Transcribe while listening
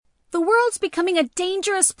world's becoming a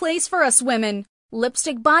dangerous place for us women.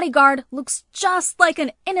 Lipstick Bodyguard looks just like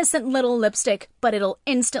an innocent little lipstick, but it'll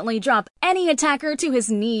instantly drop any attacker to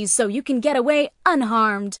his knees so you can get away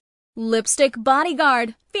unharmed. Lipstick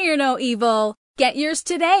Bodyguard, fear no evil. Get yours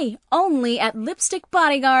today, only at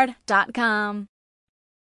lipstickbodyguard.com.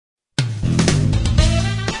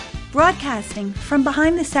 Broadcasting from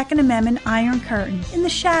behind the Second Amendment Iron Curtain in the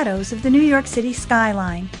shadows of the New York City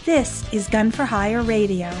skyline, this is Gun for Hire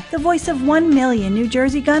Radio, the voice of 1 million New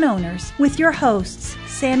Jersey gun owners, with your hosts,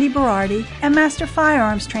 Sandy Berardi and Master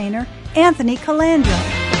Firearms Trainer, Anthony Calandra.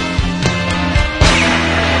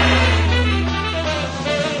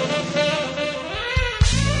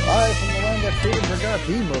 Live from the land of freedom forgot,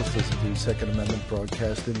 the most listened to Second Amendment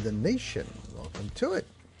broadcast in the nation. Welcome to it.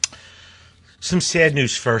 Some sad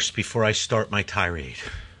news first before I start my tirade.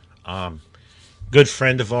 Good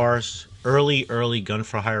friend of ours, early Gun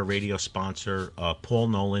for Hire radio sponsor, Paul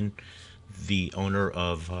Nolan, the owner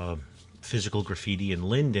of Physical Graffiti in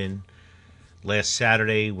Linden, last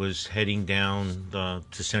Saturday was heading down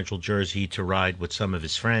to Central Jersey to ride with some of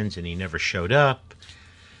his friends, and he never showed up.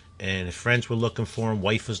 And his friends were looking for him,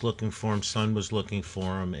 wife was looking for him, son was looking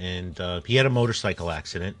for him, and he had a motorcycle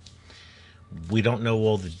accident. We don't know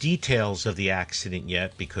all the details of the accident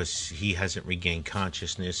yet because he hasn't regained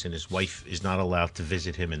consciousness and his wife is not allowed to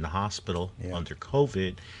visit him in the hospital under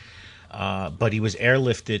COVID. But he was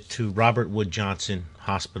airlifted to Robert Wood Johnson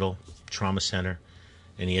Hospital Trauma Center,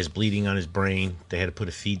 and he has bleeding on his brain. They had to put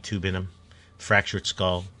a feed tube in him, fractured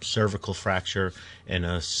skull, cervical fracture, and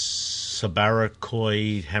a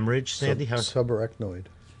subarachnoid hemorrhage, Sandy? Subarachnoid.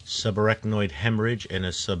 Subarachnoid hemorrhage and a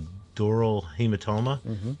subdural hematoma.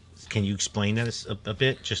 Mm-hmm. Can you explain that a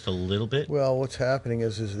bit, just a little bit? Well, what's happening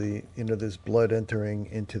is there's blood entering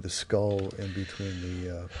into the skull in between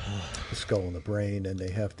the skull and the brain, and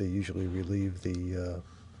they have to usually relieve the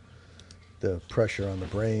pressure on the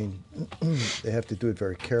brain. They have to do it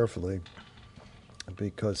very carefully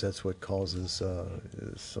because that's what causes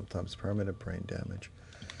sometimes permanent brain damage.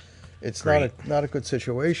 It's not a good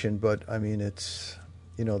situation, but I mean it's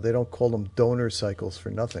they don't call them donor cycles for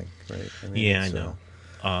nothing, right? I mean, yeah, I know.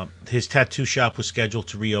 His tattoo shop was scheduled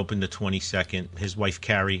to reopen the 22nd. His wife,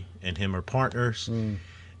 Carrie, and him are partners.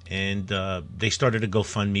 And they started a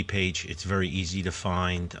GoFundMe page. It's very easy to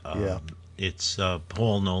find. It's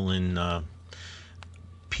Paul Nolan,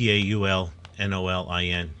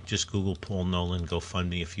 PaulNolin. Just Google Paul Nolan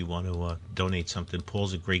GoFundMe if you want to donate something.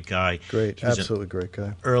 Paul's a great guy. Great, absolutely great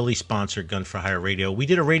guy. Early sponsor, Gun for Hire Radio. We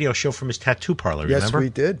did a radio show from his tattoo parlor, yes, remember? Yes, we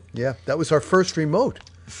did. Yeah, that was our first remote.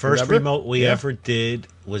 First remote we ever did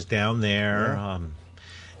was down there,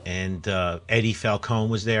 and Eddie Falcone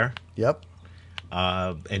was there. Yep.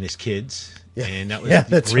 And his kids. Yeah. And that was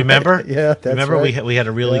that's remember? Right. Yeah, that's remember right. we had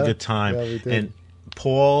a really good time. Yeah, we did. And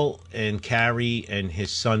Paul and Carrie and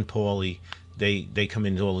his son Paulie, they come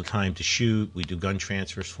in all the time to shoot. We do gun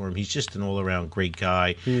transfers for him. He's just an all around great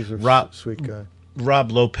guy. He's a sweet guy.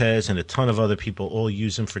 Rob Lopez and a ton of other people all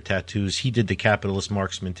use him for tattoos. He did the Capitalist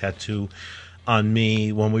Marksman tattoo on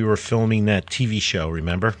me when we were filming that TV show,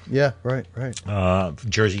 remember? Yeah, right.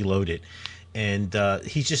 Jersey Loaded. And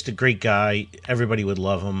he's just a great guy. Everybody would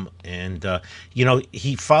love him. And,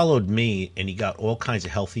 he followed me, and he got all kinds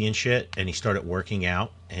of healthy and shit, and he started working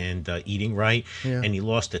out and eating right. Yeah. And he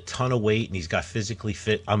lost a ton of weight, and he's got physically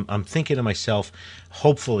fit. I'm thinking to myself,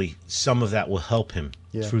 hopefully some of that will help him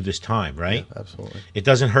through this time, right? Yeah, absolutely. It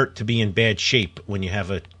doesn't hurt to be in bad shape when you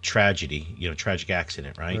have a tragedy, tragic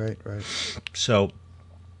accident, right? Right. So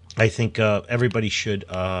I think everybody should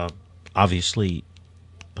obviously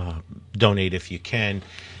donate if you can,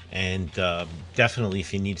 and definitely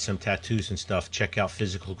if you need some tattoos and stuff, check out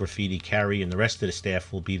Physical Graffiti. Carrie and the rest of the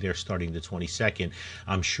staff will be there starting the 22nd.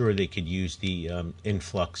 I'm sure they could use the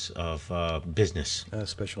influx of business,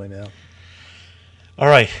 especially now. All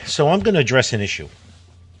right, so I'm going to address an issue.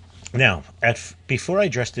 Now, before I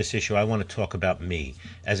address this issue, I want to talk about me.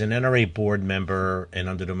 As an NRA board member and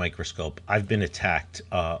under the microscope, I've been attacked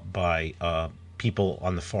by people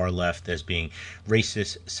on the far left as being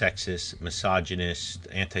racist, sexist, misogynist,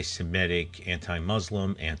 anti-Semitic,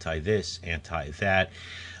 anti-Muslim, anti-this, anti-that.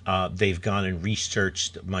 They've gone and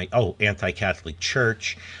researched anti-Catholic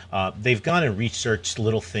Church. They've gone and researched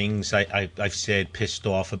little things I've said pissed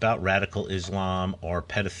off about radical Islam or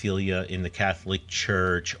pedophilia in the Catholic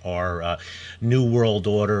Church or New World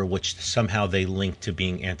Order, which somehow they link to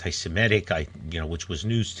being anti-Semitic, which was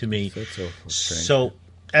news to me. That's so strange. So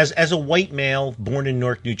as a white male, born in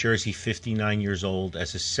Newark, New Jersey, 59 years old,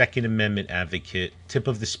 as a Second Amendment advocate, tip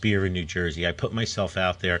of the spear in New Jersey, I put myself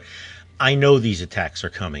out there. I know these attacks are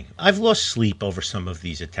coming. I've lost sleep over some of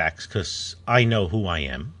these attacks because I know who I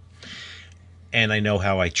am. and I know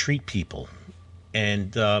how I treat people.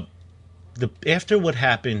 And after what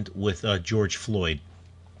happened with George Floyd,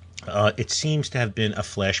 it seems to have been a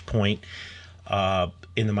flashpoint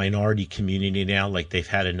in the minority community now. Like, they've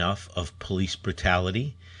had enough of police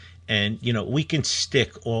brutality. And, we can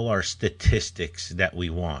stick all our statistics that we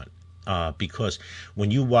want. Because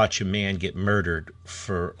when you watch a man get murdered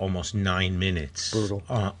for almost 9 minutes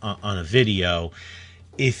on a video,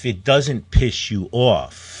 if it doesn't piss you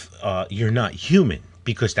off, you're not human,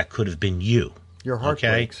 because that could have been you. Your heart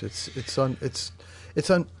breaks. It's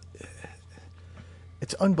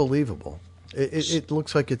unbelievable. It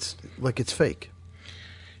looks like it's fake.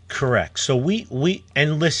 Correct. So we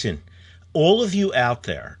and listen, all of you out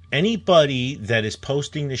there, anybody that is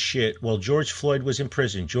posting the shit, well, George Floyd was in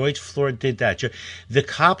prison, George Floyd did that. The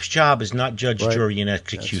cop's job is not judge, jury, and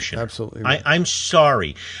execution. Absolutely right. I'm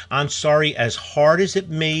sorry. I'm sorry, as hard as it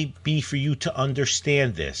may be for you to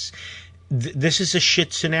understand this. This is a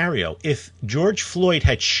shit scenario. If George Floyd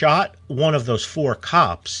had shot one of those 4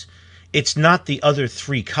 cops, it's not the other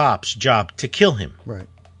 3 cops' job to kill him. Right.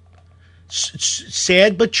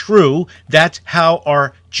 Sad but true. That's how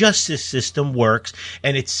our justice system works,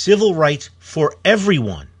 and it's civil rights for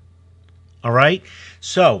everyone. All right?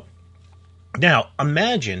 So, now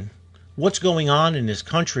imagine what's going on in this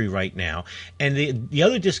country right now. And the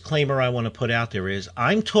other disclaimer I want to put out there is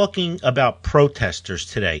I'm talking about protesters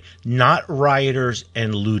today, not rioters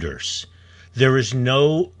and looters. There is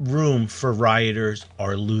no room for rioters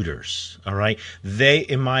or looters, all right? They,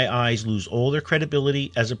 in my eyes, lose all their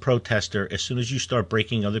credibility as a protester as soon as you start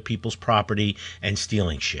breaking other people's property and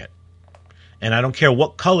stealing shit. And I don't care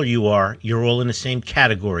what color you are, you're all in the same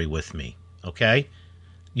category with me, okay?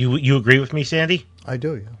 You agree with me, Sandy? I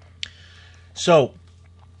do, yeah. So,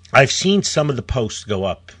 I've seen some of the posts go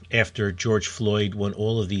up after George Floyd, when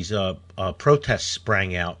all of these protests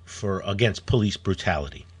sprang out against police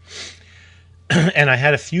brutality. And I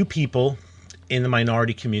had a few people in the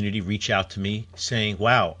minority community reach out to me saying,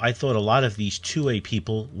 wow, I thought a lot of these 2A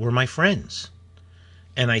people were my friends.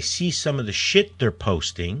 And I see some of the shit they're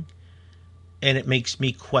posting, and it makes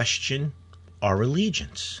me question our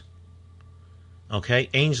allegiance. Okay?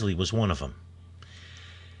 Ainsley was one of them.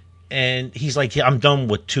 And he's like, yeah, I'm done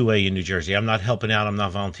with 2A in New Jersey. I'm not helping out. I'm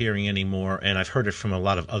not volunteering anymore. And I've heard it from a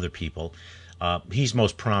lot of other people. He's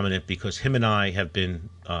most prominent because him and I have been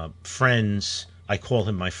friends. I call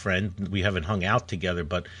him my friend. We haven't hung out together,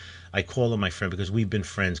 but I call him my friend because we've been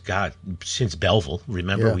friends, God, since Belleville.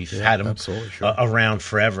 Remember, we've had him around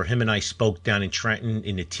forever. Him and I spoke down in Trenton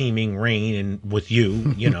in the teeming rain and with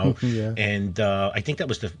you, yeah. And I think that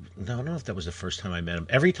was I don't know if that was the first time I met him.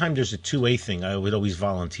 Every time there's a 2A thing, I would always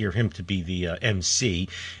volunteer him to be the MC,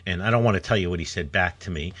 and I don't want to tell you what he said back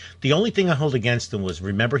to me. The only thing I hold against him was,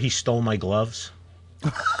 remember he stole my gloves?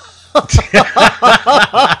 I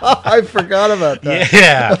forgot about that.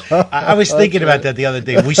 Yeah, I was thinking about that the other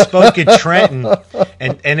day. We spoke in Trenton,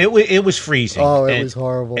 and it was freezing. Oh, it was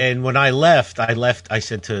horrible. And when I left. I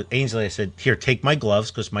said to Ainsley, I said, "Here, take my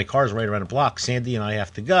gloves because my car's right around the block. Sandy and I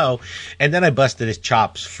have to go." And then I busted his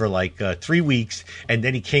chops for like 3 weeks. And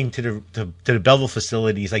then he came to the Belleville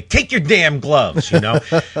facility. He's like, "Take your damn gloves,"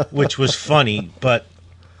 which was funny, But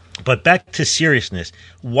back to seriousness.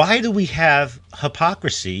 Why do we have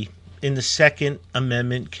hypocrisy in the Second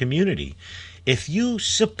Amendment community? If you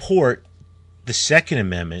support the Second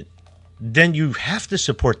Amendment, then you have to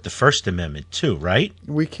support the First Amendment too, right?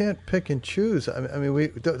 We can't pick and choose. I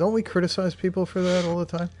mean, don't we criticize people for that all the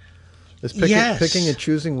time? It's picking and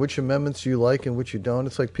choosing which amendments you like and which you don't.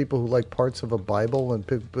 It's like people who like parts of a Bible and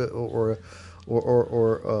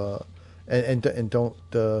don't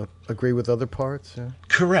agree with other parts. Yeah?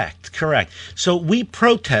 Correct. So we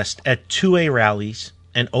protest at 2A rallies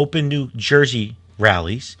and Open New Jersey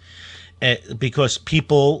rallies because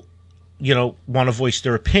people, want to voice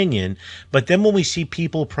their opinion. But then when we see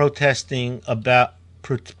people protesting about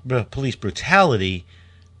police brutality,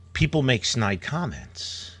 people make snide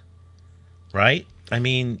comments, right? I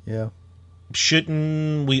mean, yeah.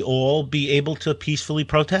 Shouldn't we all be able to peacefully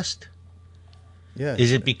protest? Yeah.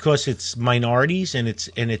 Is it because it's minorities and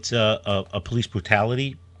it's a police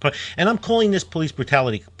brutality? And I'm calling this police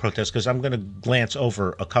brutality protest because I'm going to glance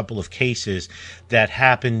over a couple of cases that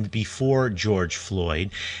happened before George Floyd.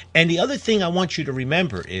 And the other thing I want you to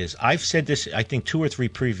remember is, I've said this, I think, 2 or 3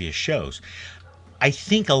 previous shows. I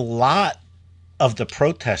think a lot of the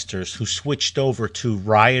protesters who switched over to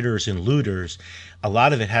rioters and looters, a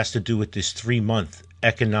lot of it has to do with this 3-month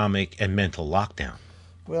economic and mental lockdown.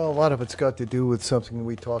 Well, a lot of it's got to do with something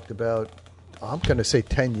we talked about, I'm going to say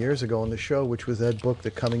 10 years ago on the show, which was that book,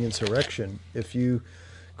 The Coming Insurrection. If you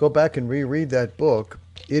go back and reread that book,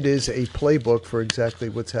 it is a playbook for exactly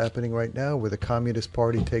what's happening right now, where the Communist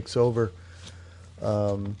Party takes over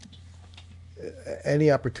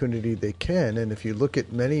any opportunity they can. And if you look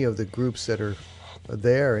at many of the groups that are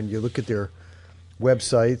there, and you look at their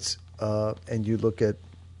websites, and you look at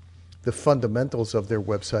the fundamentals of their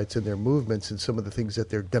websites and their movements and some of the things that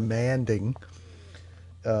they're demanding,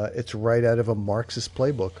 it's right out of a Marxist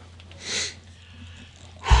playbook.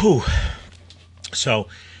 Whew. So,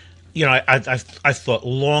 I've thought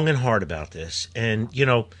long and hard about this, and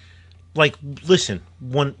like, listen,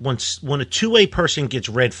 when a two-way person gets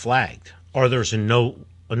red flagged or there's a no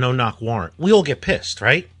knock warrant, we all get pissed,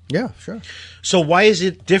 right? Yeah, sure. So why is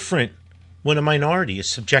it different when a minority is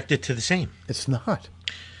subjected to the same? It's not.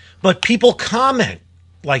 But people comment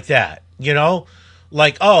like that,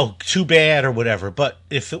 like, oh, too bad or whatever. But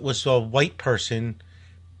if it was a white person,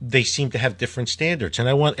 they seem to have different standards. And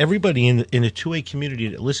I want everybody in the 2A community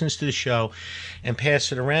that listens to the show and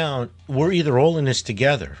pass it around, we're either all in this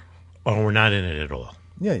together or we're not in it at all.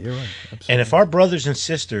 Yeah, you're right. Absolutely. And if our brothers and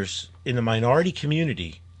sisters in the minority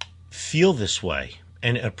community feel this way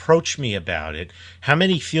and approach me about it, how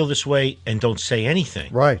many feel this way and don't say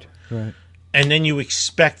anything? Right. And then you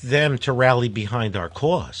expect them to rally behind our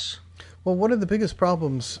cause. Well, one of the biggest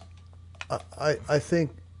problems, I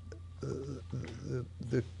think,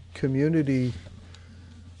 the community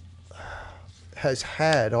has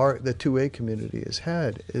had, the 2A community has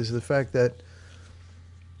had, is the fact that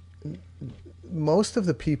most of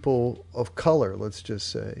the people of color, let's just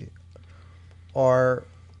say,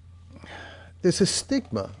 there's a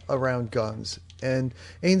stigma around guns. And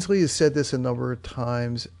Ainsley has said this a number of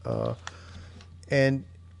times, and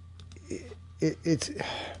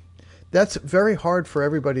that's very hard for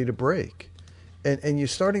everybody to break. And you're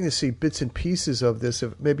starting to see bits and pieces of this.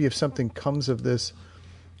 If something comes of this,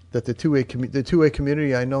 that the 2A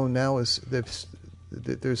community, I know now, is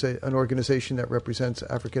there's an organization that represents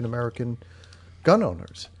African American gun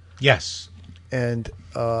owners. Yes. And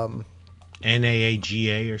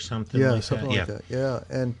NAAGA or something like that. Something like that. Yeah.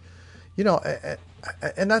 And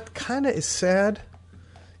and that kind of is sad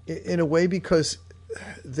in a way, because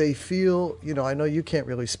they feel, I know you can't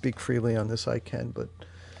really speak freely on this, I can, but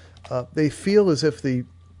they feel as if the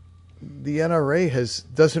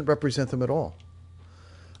NRA doesn't represent them at all,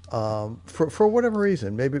 for whatever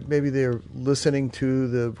reason. Maybe they're listening to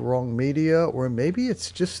the wrong media, or maybe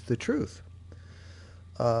it's just the truth.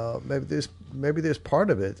 Maybe there's part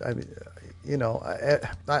of it. I mean,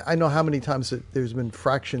 I know how many times that there's been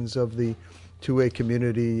fractions of the 2A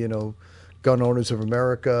community, Gun Owners of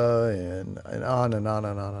America, and on and on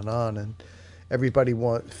and on and on, and everybody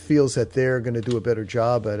feels that they're going to do a better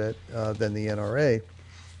job at it than the NRA.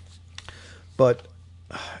 But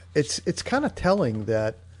it's kind of telling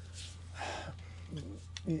that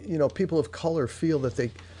people of color feel that they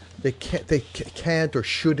can't or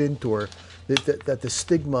shouldn't, or that the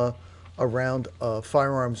stigma around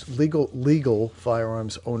legal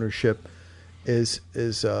firearms ownership is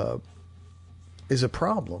a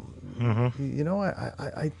problem.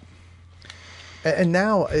 Mm-hmm. And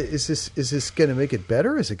now is this going to make it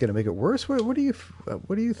better? Is it going to make it worse? What do you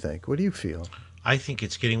think? What do you feel? I think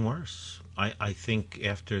it's getting worse. I think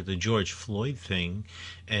after the George Floyd thing,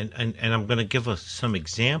 and I'm going to give us some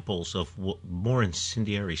examples of more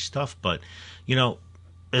incendiary stuff, but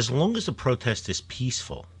as long as the protest is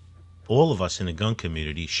peaceful, all of us in the gun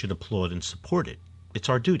community should applaud and support it. It's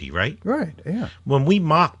our duty, right? Right, yeah. When we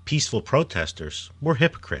mock peaceful protesters, we're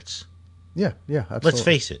hypocrites. Yeah, absolutely. Let's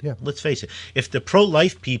face it. Yeah. Let's face it. If the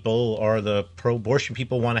pro-life people or the pro-abortion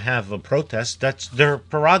people want to have a protest, that's their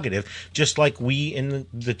prerogative, just like we in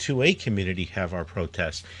the 2A community have our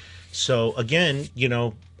protest. So, again,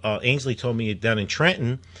 Ainsley told me down in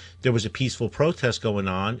Trenton, there was a peaceful protest going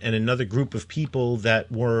on, and another group of people that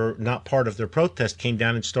were not part of their protest came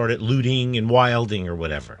down and started looting and wilding or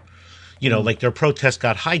whatever. Like their protest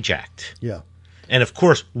got hijacked. Yeah. And, of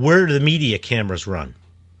course, where do the media cameras run?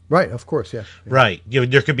 Right, of course, yeah. Right.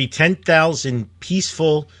 There could be 10,000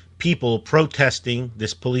 peaceful people protesting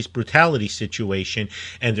this police brutality situation,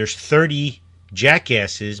 and there's 30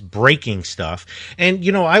 jackasses breaking stuff. And,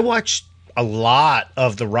 I watched a lot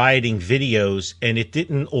of the rioting videos, and it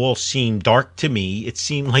didn't all seem dark to me. It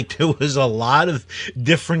seemed like there was a lot of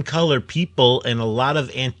different color people and a lot of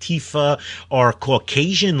Antifa or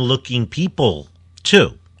Caucasian-looking people,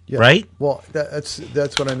 too. Yeah. Right? Well, that's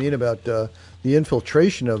what I mean about the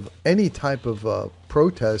infiltration of any type of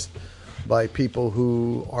protest by people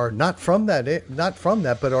who are not from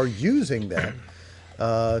that, but are using that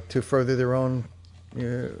to further their own,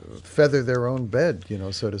 feather their own bed,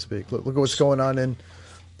 so to speak. Look at what's going on in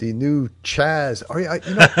the new Chaz.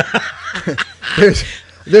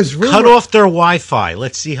 There's rumor, Cut off their Wi-Fi.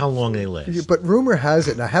 Let's see how long they last. But rumor has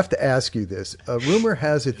it, and I have to ask you this, rumor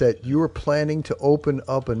has it that you are planning to open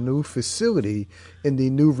up a new facility in the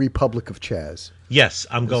new Republic of Chaz. Yes,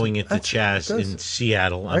 I'm going into Chaz in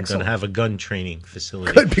Seattle. I'm going to have a gun training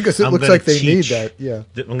facility. Good, because it looks like they need that, yeah.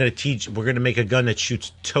 I'm going to teach. We're going to make a gun that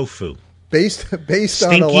shoots tofu. Based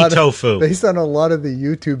Stinky on tofu. Based on a lot of the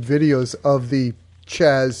YouTube videos of the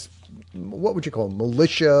Chaz, what would you call them?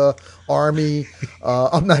 Militia, army.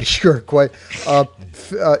 I'm not sure quite.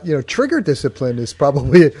 Trigger discipline is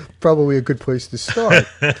probably a good place to start.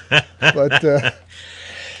 But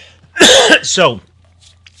so,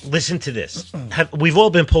 listen to this. We've all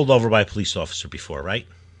been pulled over by a police officer before, right?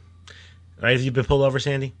 Right? Have you been pulled over,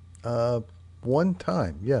 Sandy? One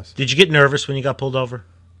time, yes. Did you get nervous when you got pulled over?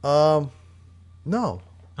 No.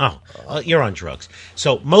 Oh, you're on drugs.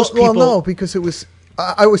 So most people. Well, no, because it was.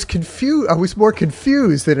 I was confused. I was more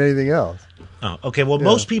confused than anything else. Oh, okay. Well,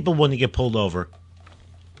 most people, when they get pulled over,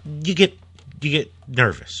 you get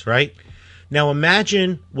nervous, right? Now,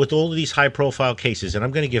 imagine with all of these high-profile cases, and I'm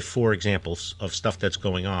going to give 4 examples of stuff that's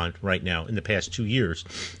going on right now in the past 2 years.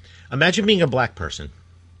 Imagine being a black person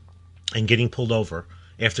and getting pulled over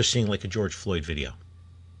after seeing like a George Floyd video,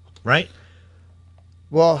 right?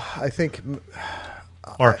 Well, I think.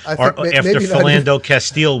 Or after Philando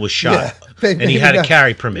Castile was shot and he had a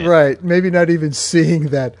carry permit. Right. Maybe not even seeing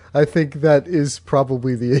that. I think that is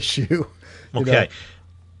probably the issue. Okay.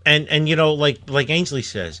 And like Ainsley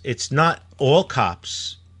says, it's not all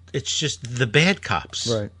cops. It's just the bad cops.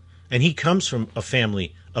 Right. And he comes from a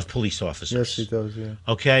family of police officers. Yes, he does, yeah.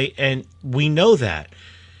 Okay? And we know that.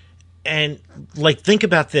 And, think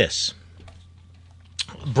about this.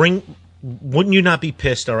 Wouldn't you not be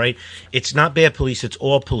pissed, all right? It's not bad police, it's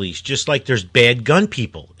all police. Just like there's bad gun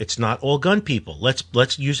people. It's not all gun people.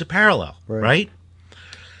 Let's use a parallel, right?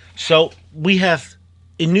 So we have,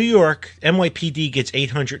 in New York, NYPD gets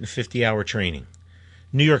 850-hour training.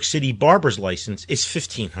 New York City barber's license is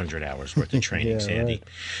 1,500 hours worth of training, Sandy. Right.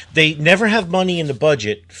 They never have money in the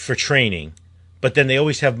budget for training, but then they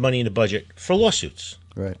always have money in the budget for lawsuits.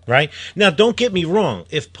 Right? Now, don't get me wrong.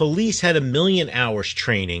 If police had 1 million hours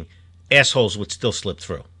training, assholes would still slip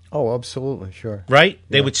through. Oh, absolutely, sure. Right?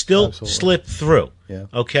 They would still slip through. Yeah.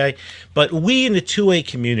 Okay? But we in the 2A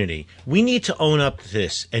community, we need to own up to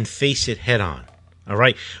this and face it head on. All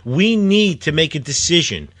right? We need to make a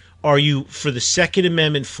decision. Are you for the Second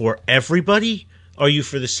Amendment for everybody? Or are you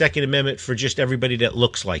for the Second Amendment for just everybody that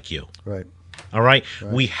looks like you? Right. All right?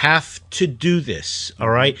 We have to do this. All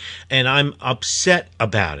right? And I'm upset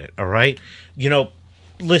about it. All right?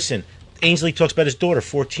 Listen. Ainsley talks about his daughter,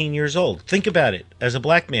 14 years old. Think about it, as a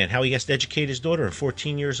black man, how he has to educate his daughter at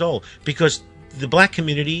 14 years old. Because the black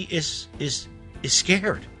community is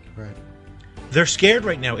scared. Right. They're scared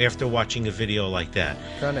right now after watching a video like that.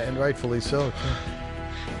 Kind of, and rightfully so, too.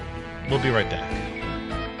 We'll be right back.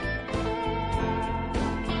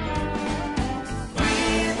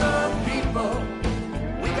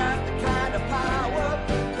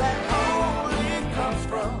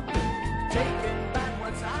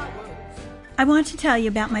 I want to tell you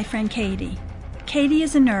about my friend Katie. Katie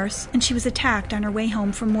is a nurse, and she was attacked on her way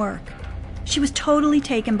home from work. She was totally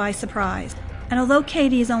taken by surprise, and although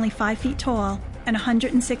Katie is only 5 feet tall and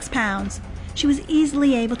 106 pounds, she was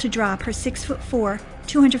easily able to drop her 6'4",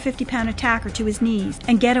 250-pound attacker to his knees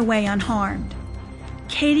and get away unharmed.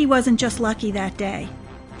 Katie wasn't just lucky that day.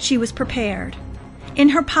 She was prepared. In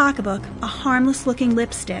her pocketbook, a harmless-looking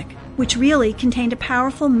lipstick, which really contained a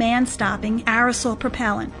powerful man-stopping aerosol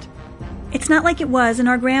propellant. It's not like it was in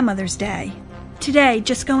our grandmother's day. Today,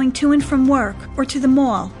 just going to and from work or to the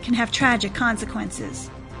mall can have tragic consequences.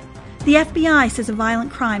 The FBI says a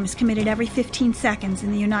violent crime is committed every 15 seconds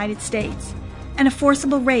in the United States, and a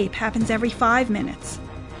forcible rape happens every 5 minutes.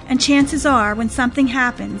 And chances are, when something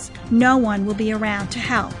happens, no one will be around to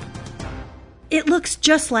help. It looks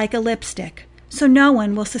just like a lipstick, so no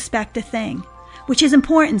one will suspect a thing, which is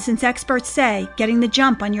important since experts say getting the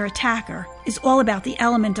jump on your attacker is all about the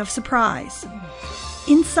element of surprise.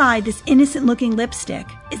 Inside this innocent-looking lipstick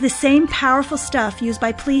is the same powerful stuff used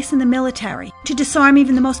by police and the military to disarm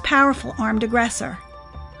even the most powerful armed aggressor.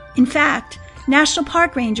 In fact, National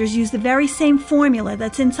Park Rangers use the very same formula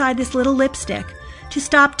that's inside this little lipstick to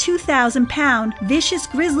stop 2,000-pound vicious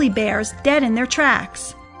grizzly bears dead in their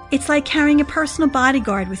tracks. It's like carrying a personal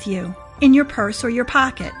bodyguard with you, in your purse or your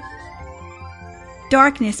pocket.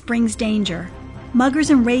 Darkness brings danger. Muggers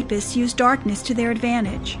and rapists use darkness to their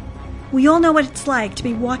advantage. We all know what it's like to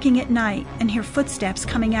be walking at night and hear footsteps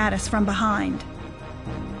coming at us from behind.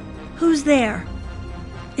 Who's there?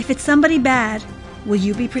 If it's somebody bad, will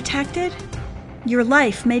you be protected? Your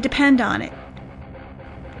life may depend on it.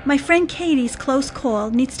 My friend Katie's close call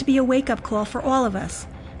needs to be a wake-up call for all of us,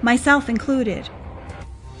 myself included.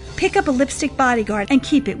 Pick up a Lipstick Bodyguard and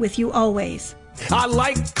keep it with you always. I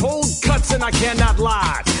like cold cuts and I cannot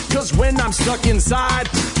lie, 'cause when I'm stuck inside,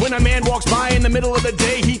 when a man walks by in the middle of the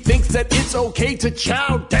day, he thinks that it's okay to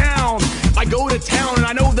chow down. I go to town and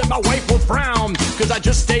I know that my wife will frown, 'cause I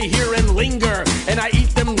just stay here and linger, and I eat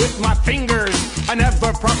them with my fingers. I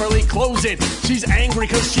never properly close it. She's angry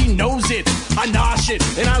 'cause she knows it. I nosh it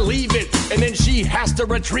and I leave it, and then she has to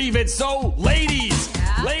retrieve it. So ladies,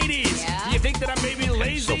 do you think that I may be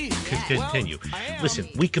lazy? So continue. Listen,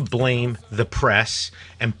 we could blame the press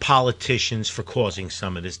and politicians for causing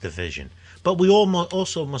some of this division, but we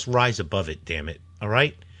also must rise above it, damn it, all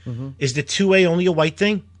right? Mm-hmm. Is the 2A only a white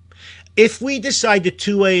thing? If we decide the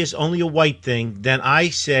 2A is only a white thing, then I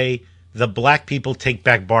say the black people take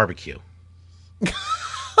back barbecue.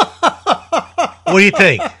 What do you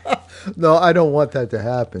think? No, I don't want that to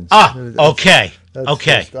happen. Okay.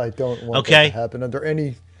 Okay. I don't want that to happen under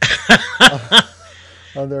any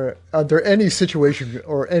under any situation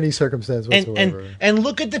or any circumstance whatsoever. And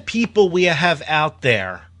look at the people we have out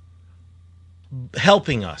there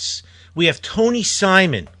helping us. We have Tony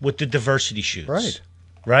Simon with the diversity shoots.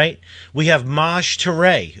 Right? We have Maj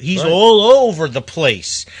Touré. He's all over the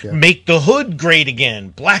place. Yeah. Make the hood great again.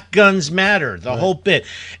 Black Guns Matter. The whole bit.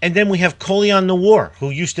 And then we have Colion Noir,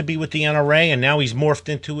 who used to be with the NRA, and now he's morphed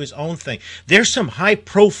into his own thing. There's some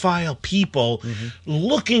high-profile people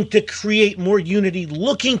looking to create more unity,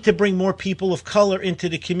 looking to bring more people of color into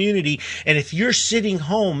the community. And if you're sitting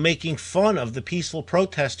home making fun of the peaceful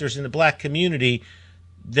protesters in the black community,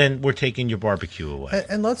 then we're taking your barbecue away.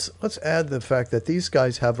 And let's add the fact that these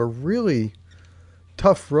guys have a really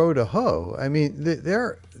tough row to hoe. I mean,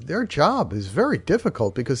 their job is very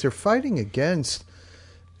difficult because they're fighting against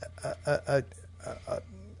a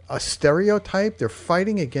stereotype. They're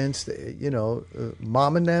fighting against,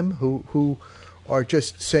 mom and them who are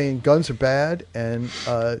just saying guns are bad, and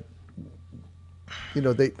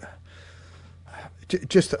they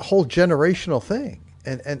just a whole generational thing.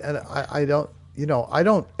 And I don't. I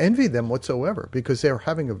don't envy them whatsoever because they're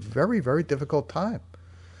having a very, very difficult time,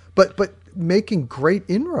 but making great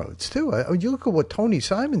inroads too. You look at what Tony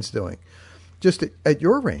Simon's doing, just at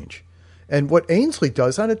your range, and what Ainsley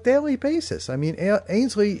does on a daily basis. I mean,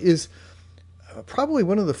 Ainsley is probably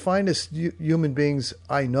one of the finest human beings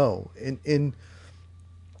I know in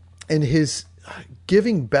his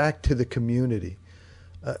giving back to the community.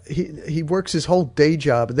 He works his whole day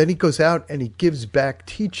job, and then he goes out and he gives back,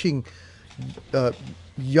 teaching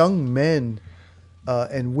young men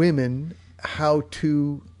and women how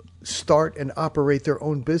to start and operate their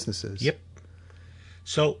own businesses. Yep.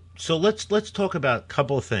 So let's talk about a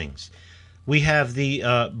couple of things. We have the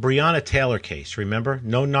Breonna Taylor case. Remember,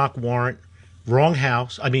 no knock warrant, right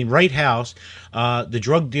house. The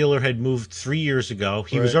drug dealer had moved 3 years ago.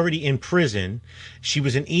 He was already in prison. She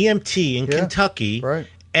was an EMT in Kentucky,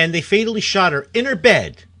 and they fatally shot her in her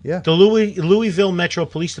bed. Yeah. The Louisville Metro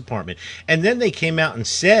Police Department. And then they came out and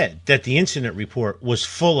said that the incident report was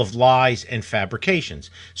full of lies and fabrications.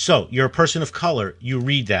 So you're a person of color. You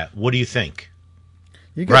read that. What do you think?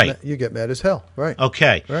 You get mad as hell. Right.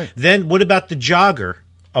 Okay. Right. Then what about the jogger?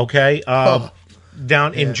 Okay.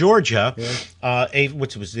 Down in Georgia,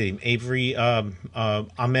 what's his name? Avery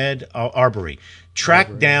Ahmed Arbery.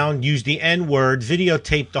 Tracked down, used the N-word,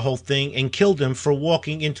 videotaped the whole thing, and killed him for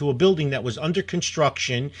walking into a building that was under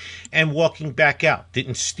construction and walking back out.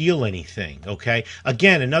 Didn't steal anything, okay?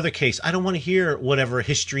 Again, another case. I don't want to hear whatever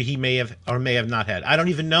history he may have or may have not had. I don't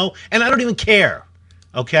even know, and I don't even care.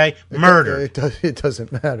 Okay? Murdered. It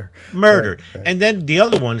doesn't matter. Murdered. Right. And then the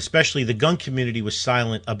other one, especially the gun community, was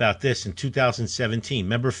silent about this in 2017.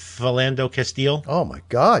 Remember Philando Castile? Oh, my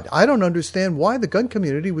God. I don't understand why the gun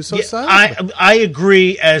community was so silent. I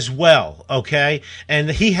agree as well, okay?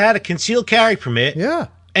 And he had a concealed carry permit. Yeah.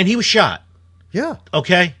 And he was shot. Yeah.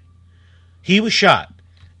 Okay? He was shot.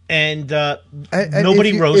 And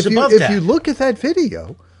nobody rose above that. If you look at that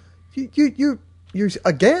video, you're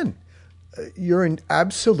again... you're in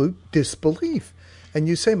absolute disbelief. And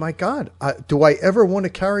you say, my God, do I ever want to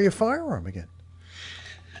carry a firearm again?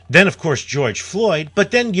 Then, of course, George Floyd.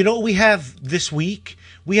 But then, you know what we have this week?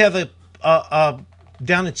 We have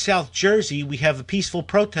down in South Jersey, we have a peaceful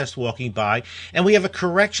protest walking by, and we have a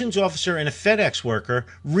corrections officer and a FedEx worker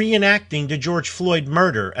reenacting the George Floyd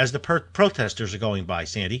murder as the protesters are going by,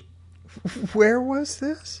 Sandy. Where was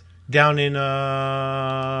this? Down in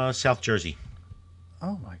South Jersey.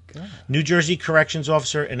 Oh, my God. New Jersey corrections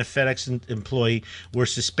officer and a FedEx employee were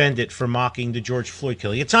suspended for mocking the George Floyd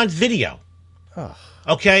killing. It's on video.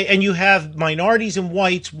 Okay, and you have minorities and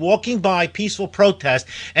whites walking by peaceful protest,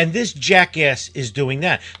 and this jackass is doing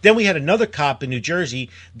that. Then we had another cop in New Jersey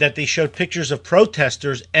that they showed pictures of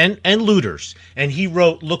protesters and looters, and he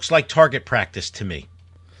wrote, "Looks like target practice to me."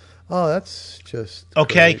 Oh, that's just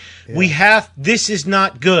okay. great. This is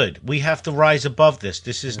not good. We have to rise above this.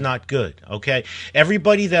 This is not good. Okay.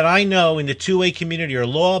 Everybody that I know in the 2A community are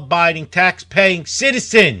law-abiding, tax-paying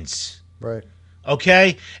citizens. Right.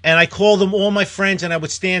 Okay. And I call them all my friends, and I would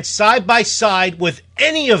stand side by side with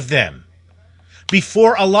any of them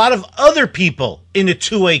before a lot of other people in the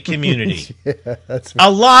 2A community. That's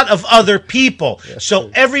a lot of other people.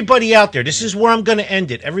 So everybody out there, this is where I'm going to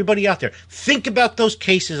end it. Everybody out there, think about those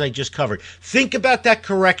cases I just covered. Think about that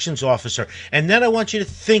corrections officer. And then I want you to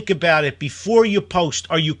think about it before you post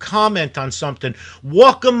or you comment on something.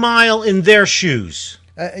 Walk a mile in their shoes.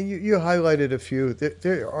 You highlighted a few.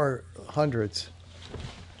 There are hundreds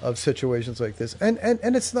of situations like this, and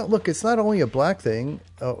it's not. Look, it's not only a black thing.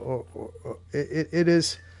 It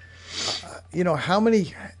is, how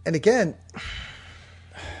many? And again,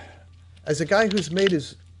 as a guy who's made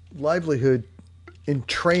his livelihood in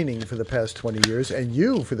training for the past 20 years, and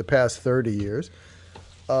you for the past 30 years,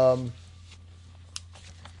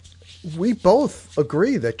 we both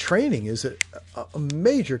agree that training is a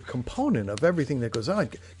major component of everything that goes on.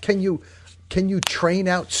 Can you train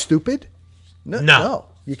out stupid? No.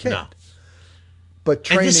 You can't. No. But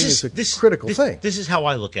training is a critical thing. This is how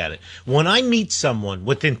I look at it. When I meet someone,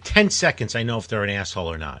 within 10 seconds, I know if they're an asshole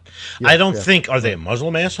or not. I don't think, are they a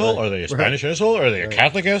Muslim asshole? Right. Are they a Spanish asshole? Are they a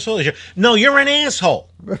Catholic asshole? No, you're an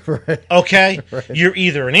asshole. Right. Okay? Right. You're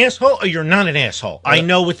either an asshole or you're not an asshole. I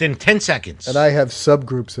know within 10 seconds. And I have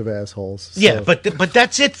subgroups of assholes. So. Yeah, but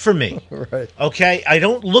that's it for me. Right. Okay? I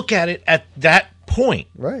don't look at it at that point.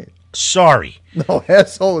 Right. Sorry. No,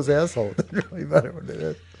 asshole is asshole. It doesn't really matter what it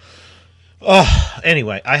is.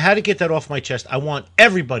 Anyway, I had to get that off my chest. I want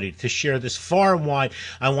everybody to share this far and wide.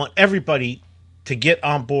 I want everybody to get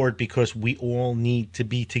on board because we all need to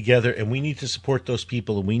be together and we need to support those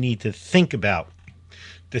people and we need to think about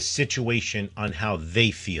the situation on how they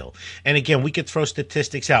feel. And again, we could throw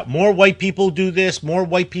statistics out. More white people do this. More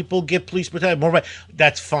white people get police brutality.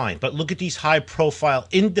 That's fine. But look at these high-profile,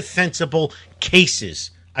 indefensible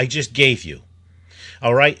cases I just gave you.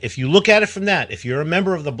 All right? If you look at it from that, if you're a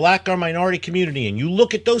member of the black or minority community and you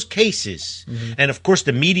look at those cases, and of course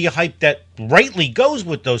the media hype that rightly goes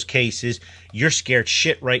with those cases, you're scared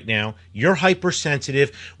shit right now. You're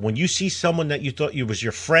hypersensitive. When you see someone that you thought was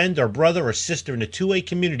your friend or brother or sister in the 2A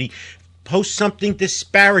community post something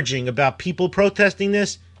disparaging about people protesting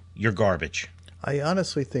this, you're garbage. I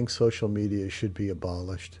honestly think social media should be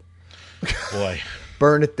abolished. Boy.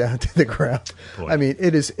 Burn it down to the ground. Boy. I mean,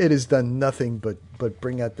 it has done nothing but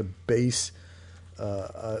bring out the base,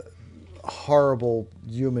 horrible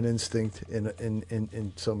human instinct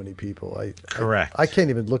in so many people. Correct. I can't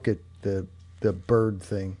even look at the bird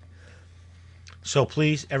thing. So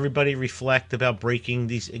please, everybody, reflect about breaking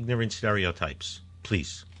these ignorant stereotypes.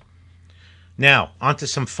 Please. Now, on to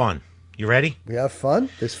some fun. You ready? We have fun?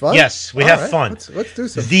 There's fun? Yes, we have fun. Let's do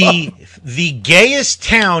some fun. The gayest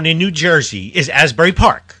town in New Jersey is Asbury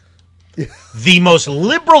Park. The most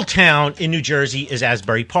liberal town in New Jersey is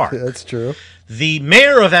Asbury Park. That's true. The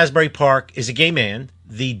mayor of Asbury Park is a gay man.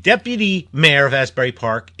 The deputy mayor of Asbury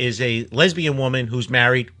Park is a lesbian woman who's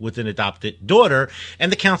married with an adopted daughter.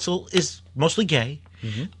 And the council is mostly gay.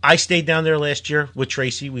 Mm-hmm. I stayed down there last year with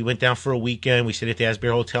Tracy. We went down for a weekend. We stayed at the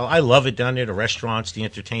Asbury Hotel. I love it down there, the restaurants, the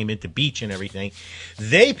entertainment, the beach, and everything.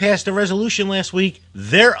 They passed a resolution last week.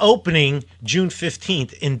 They're opening June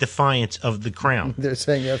 15th in defiance of the Crown. They're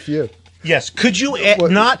saying F you. Yes. Could you ask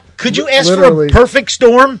for a perfect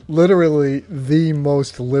storm? Literally the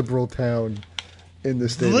most liberal town in the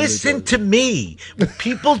state. Listen to me.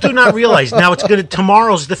 People do not realize. Now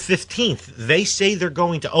tomorrow's the 15th. They say they're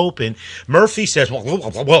going to open. Murphy says,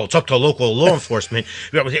 well, it's up to local law enforcement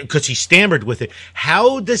because he stammered with it.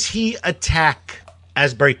 How does he attack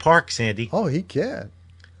Asbury Park, Sandy? Oh, he can.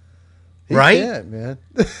 He can, man.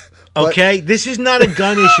 Okay, this is not a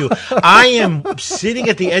gun issue. I am sitting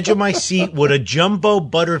at the edge of my seat with a jumbo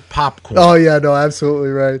buttered popcorn. Oh, yeah, no,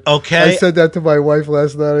 absolutely right. Okay. I said that to my wife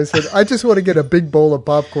last night. I said, I just want to get a big bowl of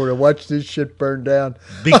popcorn and watch this shit burn down.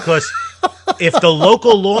 Because if the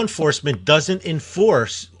local law enforcement doesn't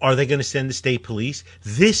enforce, are they going to send the state police?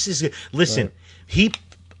 Listen, right.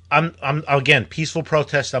 I'm again, peaceful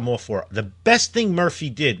protests I'm all for. The best thing Murphy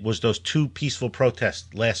did was those 2 peaceful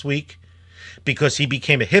protests last week. because he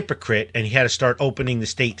became a hypocrite and he had to start opening the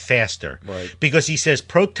state faster. Right. Because he says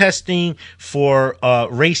protesting for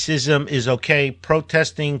racism is okay.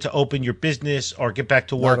 Protesting to open your business or get back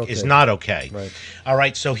to work is not okay. Right. All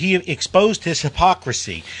right. So he exposed his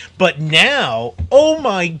hypocrisy. But now, oh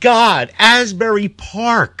my God, Asbury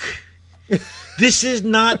Park. This is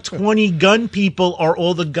not 20 gun people or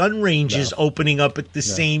all the gun ranges opening up at the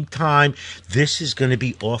same time. This is going to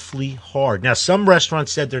be awfully hard. Now, some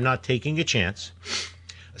restaurants said they're not taking a chance.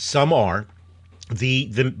 Some are. The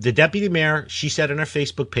deputy mayor, she said on her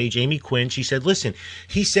Facebook page, Amy Quinn, she said, listen,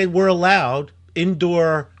 he said we're allowed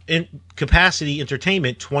indoor capacity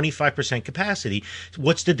entertainment, 25% capacity.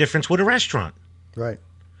 What's the difference with a restaurant? Right.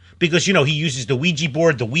 Because, he uses the Ouija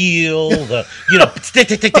board, the wheel, tick,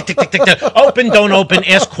 tick, tick, tick, tick, tick, tick, open, don't open,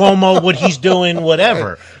 ask Cuomo what he's doing,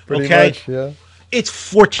 whatever. Pretty okay? much, yeah. It's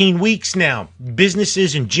 14 weeks now.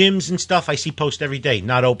 Businesses and gyms and stuff, I see posts every day,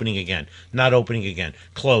 not opening again,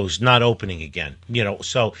 closed, not opening again.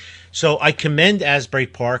 So I commend Asbury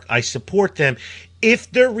Park. I support them.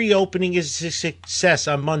 If their reopening is a success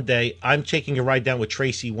on Monday, I'm taking a ride down with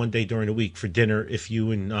Tracy one day during the week for dinner if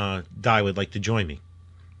you and Di would like to join me.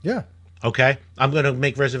 Yeah. Okay? I'm going to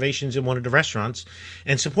make reservations in one of the restaurants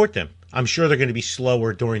and support them. I'm sure they're going to be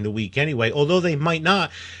slower during the week anyway, although they might not.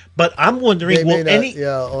 But I'm wondering,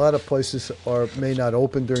 a lot of places may not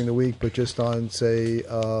open during the week, but just on, say,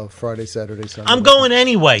 Friday, Saturday, Sunday. I'm going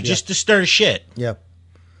anyway, just to stir shit. Yeah.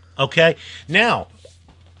 Okay? Now,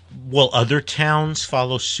 will other towns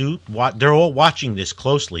follow suit? They're all watching this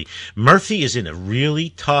closely. Murphy is in a really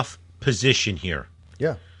tough position here.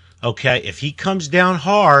 Yeah. Okay, if he comes down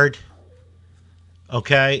hard,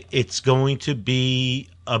 okay, it's going to be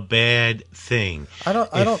a bad thing.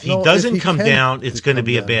 If he doesn't come down, it's going to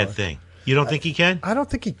be a bad thing. You don't think he can? I don't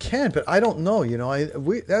think he can, but I don't know. That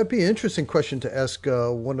would be an interesting question to ask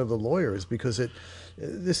one of the lawyers because it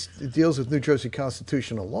deals with New Jersey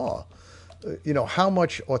constitutional law. How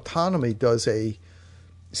much autonomy does a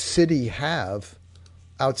city have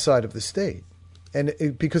outside of the state? And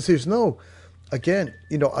because there's no. Again,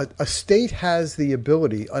 a state has the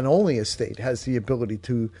ability, and only a state has the ability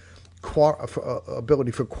for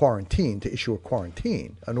quarantine, to issue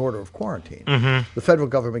an order of quarantine. Mm-hmm. The federal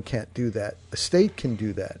government can't do that. A state can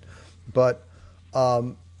do that. But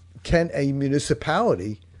can a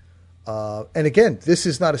municipality, and again, this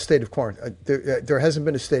is not a state of quarantine. There hasn't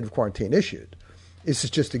been a state of quarantine issued. This is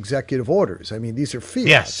just executive orders. I mean, these are fiat.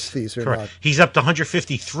 Yes, these are correct. not. He's up to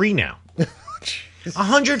 153 now.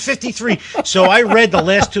 153. So I read the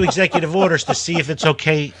last two executive orders to see if it's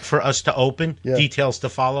okay for us to open. Yeah. Details to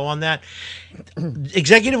follow on that.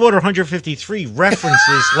 Executive Order 153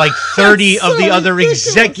 references like 30 of the other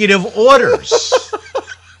executive orders.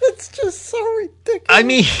 It's just so ridiculous. I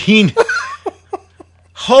mean,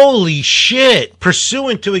 holy shit.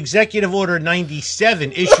 Pursuant to Executive Order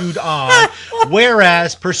 97 issued on,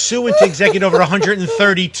 whereas pursuant to Executive Order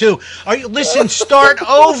 132. Listen, start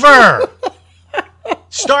over.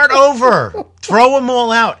 Start over. Throw them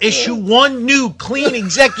all out. Issue one new clean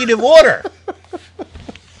executive order.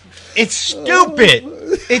 It's stupid.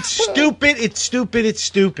 It's stupid. It's stupid. It's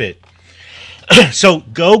stupid. So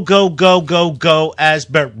go,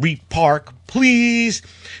 Asbury Park, please.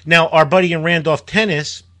 Now, our buddy in Randolph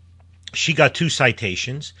Tennis, she got 2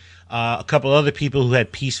 citations. A couple other people who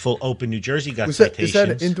had peaceful Open New Jersey got citations. Is that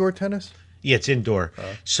an indoor tennis? Yeah, it's indoor.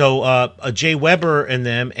 So Jay Weber and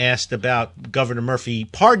them asked about Governor Murphy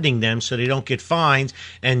pardoning them so they don't get fines,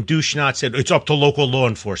 and Douchenot said it's up to local law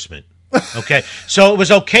enforcement. Okay, so it was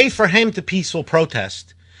okay for him to peaceful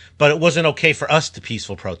protest, but it wasn't okay for us to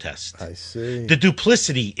peaceful protest. I see. The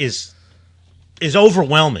duplicity is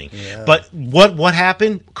overwhelming. Yeah. But what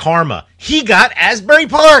happened? Karma. He got Asbury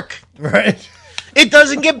Park. Right. It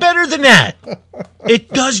doesn't get better than that. It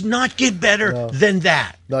does not get better than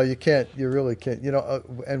that. No, you can't. You really can't.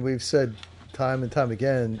 And we've said time and time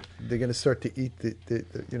again, they're going to start to eat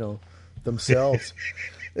the themselves.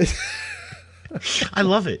 I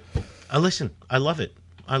love it. I love it.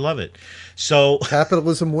 I love it. So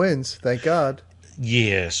capitalism wins. Thank God.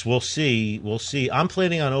 Yes, we'll see. We'll see. I'm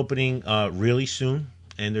planning on opening really soon.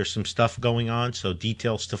 And there's some stuff going on, so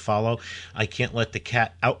details to follow. I can't let the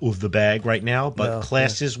cat out of the bag right now, but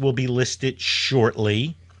classes will be listed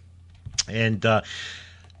shortly. And the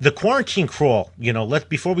quarantine crawl,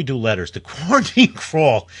 before we do letters, the quarantine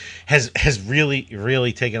crawl has really,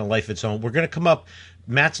 really taken a life of its own. We're going to come up.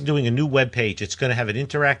 Matt's doing a new webpage. It's going to have an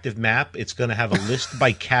interactive map. It's going to have a list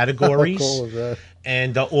by categories. How cool is that?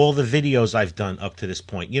 And all the videos I've done up to this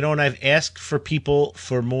point. And I've asked for people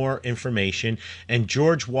for more information. And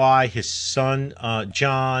George Y., his son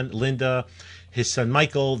John, Linda, his son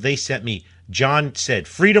Michael, they sent me John said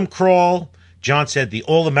Freedom Crawl. John said the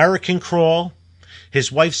All-American Crawl.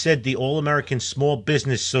 His wife said the All-American Small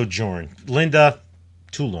Business Sojourn. Linda,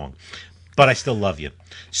 too long, but I still love you.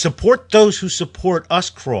 Support those who support us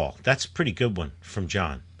crawl. That's a pretty good one from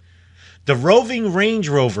John. The Roving Range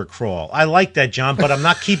Rover Crawl. I like that, John, but I'm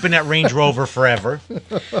not keeping that Range Rover forever.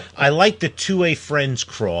 I like the 2A Friends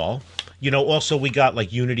Crawl. Also we got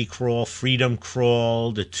like Unity Crawl, Freedom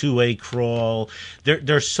Crawl, the 2A Crawl.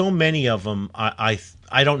 There's so many of them. I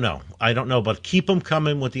don't know. But keep them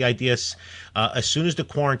coming with the ideas. As soon as the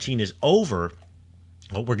quarantine is over,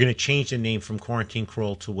 we're going to change the name from Quarantine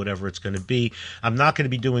Crawl to whatever it's going to be. I'm not going to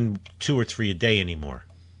be doing 2 or 3 a day anymore.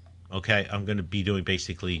 Okay, I'm going to be doing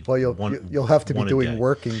basically you'll have to be doing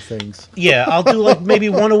working things. Yeah, I'll do like maybe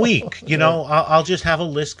 1 a week. I'll just have a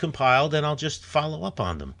list compiled and I'll just follow up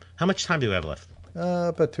on them. How much time do we have left?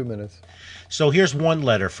 About 2 minutes. So here's one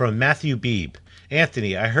letter from Matthew Beebe.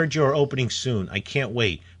 Anthony, I heard you're opening soon. I can't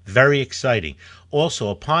wait. Very exciting. Also,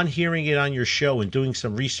 upon hearing it on your show and doing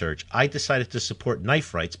some research, I decided to support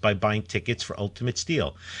Knife Rights by buying tickets for Ultimate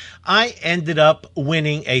Steel. I ended up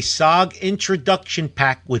winning a SOG introduction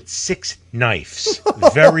pack with 6 knives.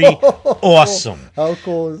 Very awesome. How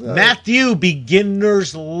cool is that? Matthew,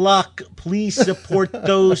 beginner's luck. Please support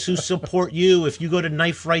those who support you. If you go to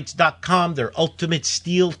kniferights.com, their Ultimate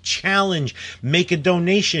Steel Challenge, make a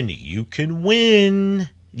donation. You can win.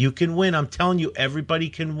 You can win. I'm telling you, everybody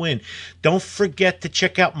can win. Don't forget to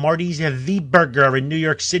check out Marty's V-Burger in New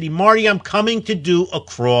York City. Marty, I'm coming to do a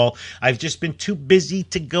crawl. I've just been too busy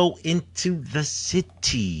to go into the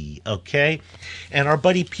city, okay? And our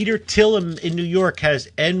buddy Peter Tillum in New York has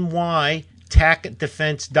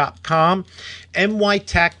nytacdefense.com.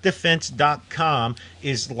 nytacdefense.com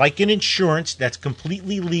is like an insurance that's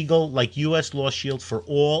completely legal, like U.S. Law Shield for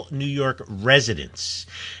all New York residents.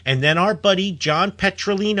 And then our buddy John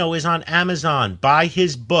Petrolino is on Amazon. Buy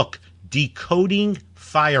his book, Decoding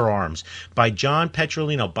Firearms, by John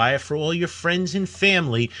Petrolino. Buy it for all your friends and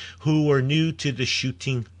family who are new to the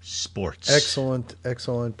shooting sports. Excellent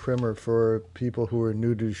primer for people who are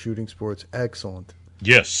new to shooting sports. Excellent.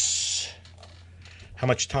 Yes. How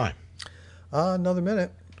much time? Another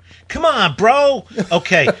minute. Come on, bro.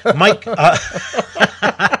 Okay, Mike.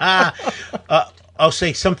 I'll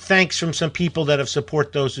say some thanks from some people that have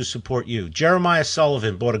supported those who support you. Jeremiah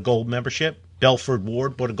Sullivan bought a gold membership. Belford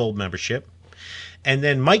Ward bought a gold membership. And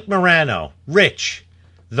then Mike Morano. Rich,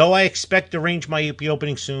 though I expect the range might be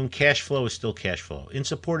opening soon, cash flow is still cash flow. In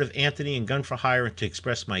support of Anthony and Gun for Hire and to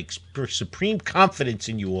express my supreme confidence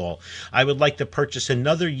in you all, I would like to purchase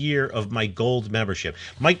another year of my gold membership.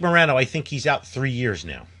 Mike Morano, I think he's out 3 years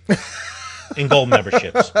now in gold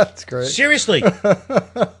memberships. That's great. Seriously,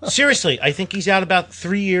 I think he's out about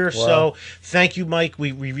 3 years. Wow. So thank you, Mike.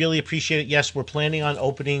 We really appreciate it. Yes, we're planning on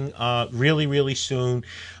opening really, really soon.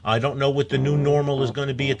 I don't know what the new normal is going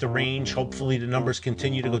to be at the range. Hopefully the numbers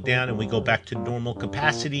continue to go down and we go back to normal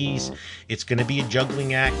capacities. It's going to be a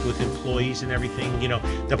juggling act with employees and everything.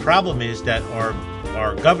 The problem is that our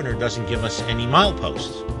governor doesn't give us any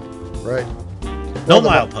mileposts. Right. No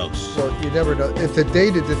mileposts. So you never know. If the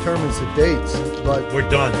data determines the dates, but we're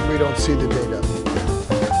done. We don't see the data.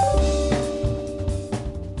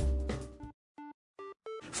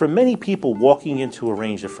 For many people walking into a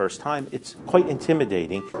range the first time, it's quite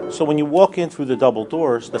intimidating. So when you walk in through the double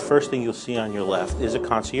doors, the first thing you'll see on your left is a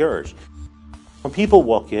concierge. When people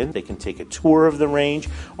walk in, they can take a tour of the range,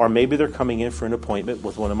 or maybe they're coming in for an appointment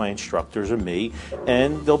with one of my instructors or me,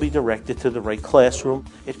 and they'll be directed to the right classroom.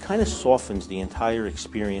 It kind of softens the entire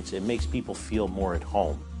experience. It makes people feel more at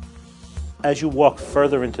home. As you walk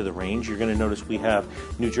further into the range, you're going to notice we have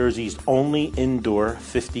New Jersey's only indoor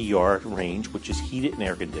 50-yard range, which is heated and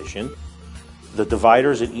air-conditioned. The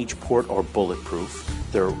dividers at each port are bulletproof.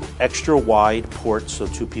 They're extra wide ports so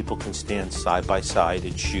 2 people can stand side by side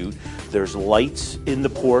and shoot. There's lights in the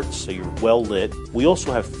ports, so you're well lit. We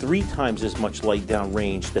also have 3 times as much light down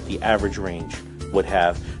range that the average range would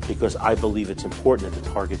have, because I believe it's important that the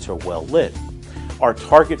targets are well lit. Our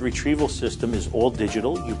target retrieval system is all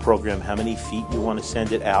digital. You program how many feet you want to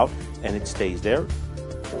send it out, and it stays there.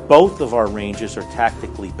 Both of our ranges are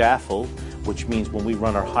tactically baffled, which means when we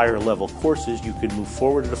run our higher level courses, you can move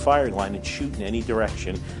forward to the firing line and shoot in any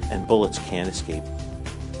direction, and bullets can't escape.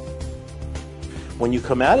 When you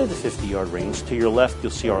come out of the 50-yard range, to your left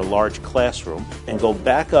you'll see our large classroom, and go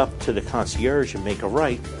back up to the concierge and make a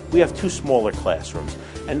right. We have 2 smaller classrooms,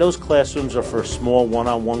 and those classrooms are for small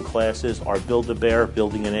one-on-one classes, our Build-A-Bear,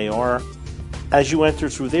 building an AR. As you enter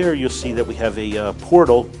through there, you'll see that we have a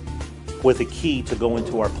portal with a key to go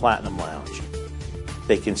into our Platinum Lounge.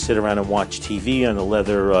 They can sit around and watch TV on the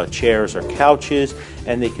leather chairs or couches,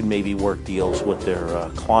 and they can maybe work deals with their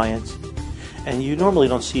clients. And you normally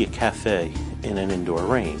don't see a cafe in an indoor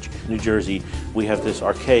range. In New Jersey, we have this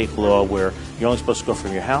archaic law where you're only supposed to go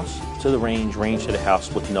from your house to the range to the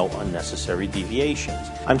house with no unnecessary deviations.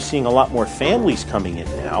 I'm seeing a lot more families coming in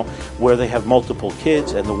now where they have multiple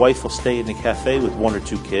kids and the wife will stay in the cafe with 1 or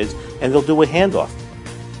 2 kids and they'll do a handoff.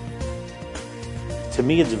 To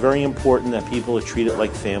me, it's very important that people are treated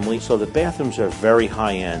like family, so the bathrooms are very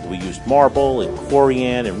high-end. We used marble and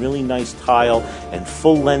Corian and really nice tile and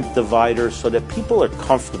full-length dividers so that people are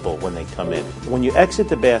comfortable when they come in. When you exit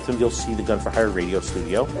the bathroom, you'll see the Gun for Hire radio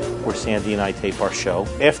studio where Sandy and I tape our show.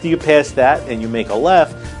 After you pass that and you make a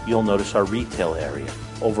left, you'll notice our retail area.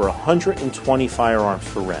 Over 120 firearms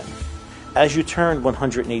for rent. As you turn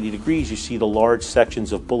 180 degrees, you see the large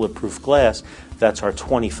sections of bulletproof glass. That's our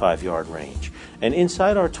 25-yard range. And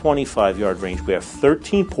inside our 25-yard range, we have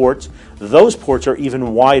 13 ports. Those ports are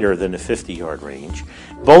even wider than the 50-yard range.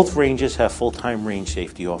 Both ranges have full-time range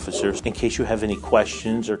safety officers. In case you have any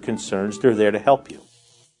questions or concerns, they're there to help you.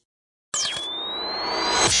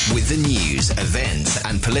 With the news, events,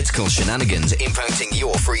 and political shenanigans impacting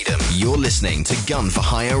your freedom, you're listening to Gun for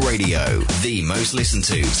Hire Radio, the most listened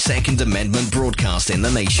to Second Amendment broadcast in the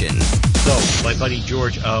nation. So, my buddy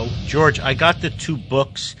George O. George, I got the 2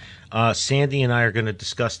 books. Sandy and I are going to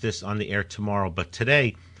discuss this on the air tomorrow, but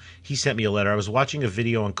today he sent me a letter. I was watching a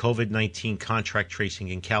video on COVID-19 contract tracing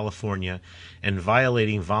in California, and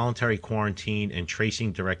violating voluntary quarantine and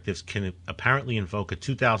tracing directives can apparently invoke a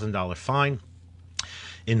 $2,000 fine,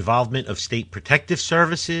 involvement of state protective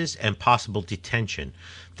services, and possible detention.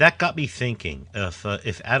 That got me thinking,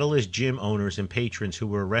 if Adela's gym owners and patrons who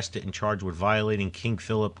were arrested and charged with violating King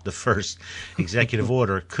Philip I's executive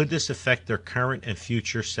order, could this affect their current and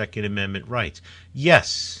future Second Amendment rights?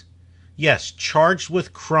 Yes, charged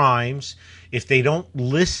with crimes. If they don't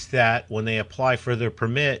list that when they apply for their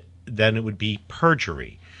permit, then it would be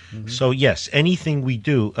perjury. Mm-hmm. So yes, anything we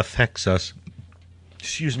do affects us,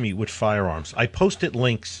 with firearms. I posted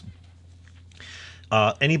links.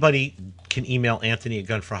 Anybody can email Anthony at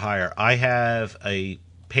Gun for Hire. I have a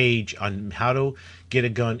page on how to get a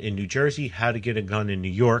gun in New Jersey, how to get a gun in New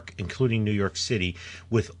York, including New York City,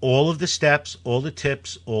 with all of the steps, all the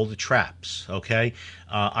tips, all the traps, okay?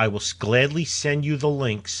 I will gladly send you the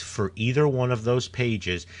links for either one of those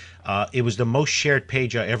pages. It was the most shared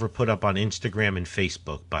page I ever put up on Instagram and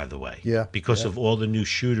Facebook, by the way. Yeah. Because of all the new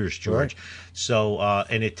shooters, George. Right. So,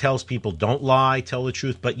 and it tells people, don't lie, tell the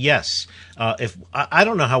truth. But yes, if I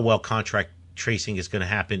don't know how well contract tracing is going to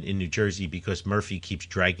happen in New Jersey because Murphy keeps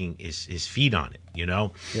dragging his feet on it, you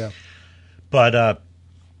know? Yeah. But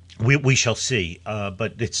we shall see.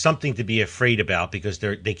 But it's something to be afraid about because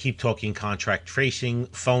they keep talking contract tracing,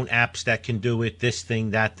 phone apps that can do it, this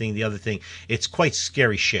thing, that thing, the other thing. It's quite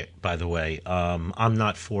scary shit, by the way. I'm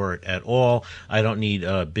not for it at all. I don't need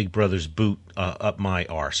Big Brother's boot up my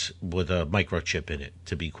arse with a microchip in it,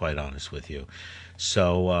 to be quite honest with you.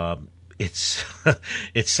 So it's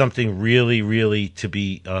it's something really, really to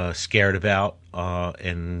be scared about,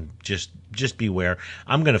 and just beware.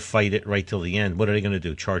 I'm going to fight it right till the end. What are they going to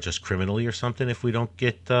do? Charge us criminally or something if we don't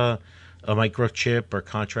get a microchip or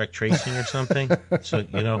contract tracing or something? So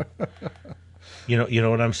you know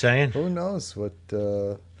what I'm saying? Who knows what?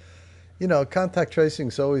 Contact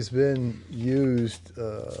tracing's always been used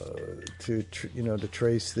to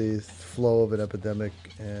trace the flow of an epidemic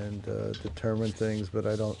and determine things. But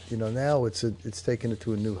I don't. Now it's taken it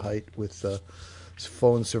to a new height with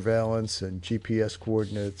phone surveillance and GPS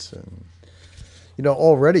coordinates, and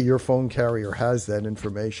already your phone carrier has that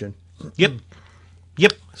information. Yep.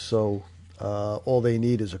 So all they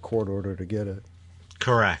need is a court order to get it.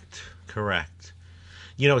 Correct.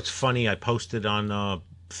 It's funny. I posted on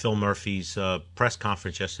Phil Murphy's press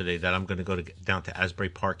conference yesterday that I'm going to go down to Asbury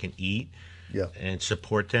Park and eat and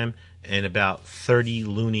support them. And about 30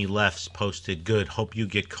 loony lefts posted, good, hope you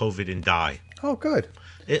get COVID and die. Oh, good.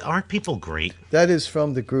 Aren't people great? That is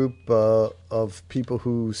from the group of people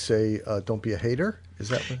who say, don't be a hater? Is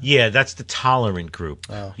that what? Yeah, that's the tolerant group.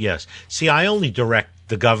 Oh. Yes. See, I only direct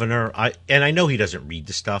the governor, and I know he doesn't read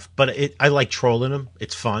the stuff, but I like trolling him.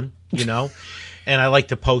 It's fun, And I like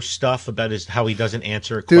to post stuff about how he doesn't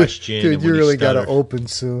answer a question. Dude, you really got to open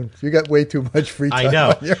soon. You got way too much free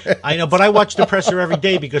time. I know, but I watch the presser every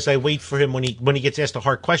day because I wait for him when he gets asked a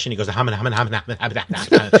hard question. He goes, I'll get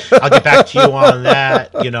back to you on that.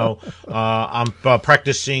 I'm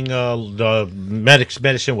practicing the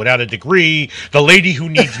medicine without a degree. The lady who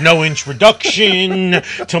needs no introduction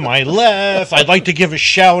to my left. I'd like to give a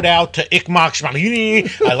shout out to Ikmak Shmalini.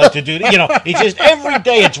 I like to do, it's just every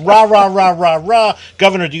day it's rah, rah, rah, rah, rah. rah.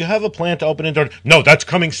 Governor, do you have a plan to open indoor? No, that's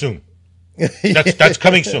coming soon. That's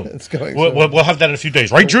coming soon. It's coming soon. We'll have that in a few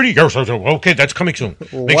days, right, Judy? Okay, that's coming soon.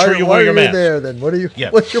 Well, Make sure you wear your mask. Why are you there then? What are you? Yeah.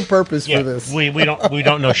 What's your purpose for this? We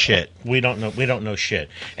don't know shit. We don't know shit.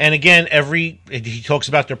 And again, he talks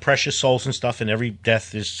about their precious souls and stuff, and every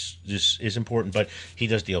death is important. But he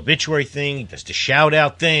does the obituary thing, he does the shout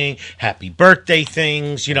out thing, happy birthday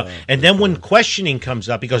things, And then when questioning comes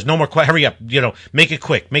up, he goes, "No more hurry up, make it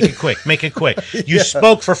quick, make it quick, make it quick." You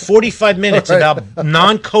spoke for 45 minutes about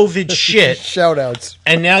non-COVID shit. Shout outs.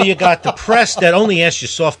 And now you got the press that only asks you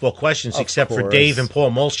softball questions, except for Dave and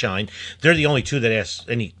Paul Molshine. They're the only two that ask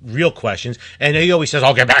any real questions. And he always says,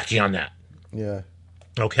 "I'll get back to you on that." Yeah.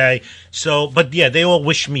 Okay. So, but yeah, they all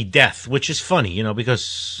wish me death, which is funny,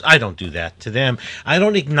 because I don't do that to them. I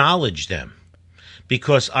don't acknowledge them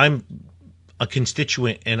because I'm a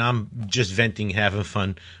constituent and I'm just venting, having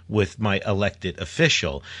fun with my elected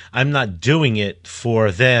official. I'm not doing it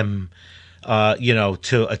for them.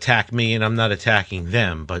 To attack me, and I'm not attacking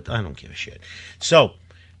them, but I don't give a shit. So,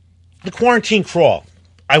 the quarantine crawl.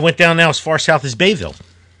 I went down now as far south as Bayville.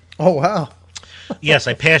 Oh, wow. Yes,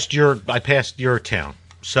 I passed your town.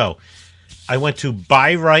 So, I went to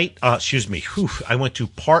I went to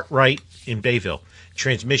Part Right in Bayville.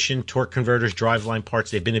 Transmission, torque converters, driveline parts.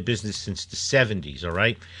 They've been in business since the 70s, all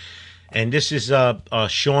right? And this is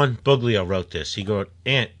Sean Buglio wrote this. He goes,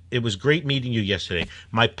 "Aunt, it was great meeting you yesterday.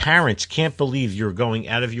 My parents can't believe you're going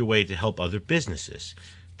out of your way to help other businesses.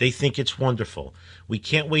 They think it's wonderful. We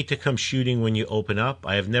can't wait to come shooting when you open up.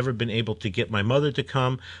 I have never been able to get my mother to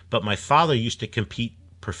come, but my father used to compete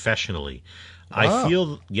professionally. I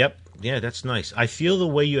feel, yep, yeah, that's nice. I feel the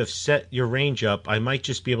way you have set your range up, I might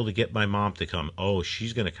just be able to get my mom to come." Oh,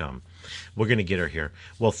 she's going to come. We're going to get her here.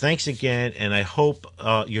 Well, thanks again, and I hope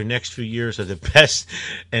your next few years are the best,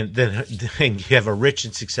 and then you have a rich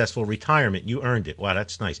and successful retirement. You earned it. Wow,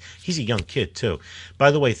 that's nice. He's a young kid, too. By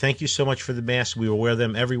the way, thank you so much for the masks. We will wear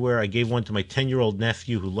them everywhere. I gave one to my 10-year-old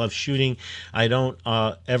nephew who loves shooting. I don't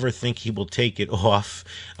ever think he will take it off.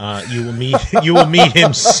 You will meet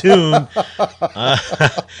him soon.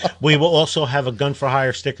 We will also have a Gun for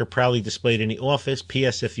Hire sticker proudly displayed in the office.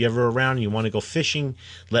 P.S. If you're ever around and you want to go fishing,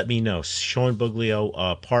 let me know. Sean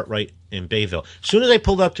Buglio, Part Right in Bayville. As soon as I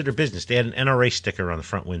pulled up to their business, they had an NRA sticker on the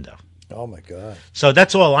front window. Oh, my God. So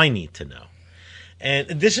that's all I need to know. And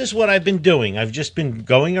this is what I've been doing. I've just been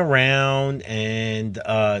going around and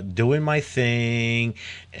doing my thing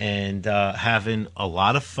and having a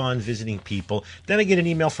lot of fun visiting people. Then I get an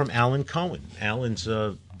email from Alan Cohen. Alan's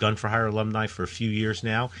a Gun for Hire alumni for a few years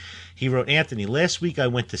now. He wrote, "Anthony, last week I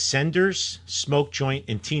went to Sender's Smoke Joint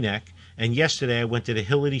in Teaneck, and yesterday I went to the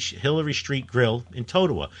Hillary Street Grill in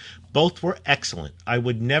Totowa. Both were excellent. I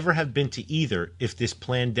would never have been to either if this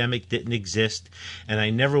pandemic didn't exist, and I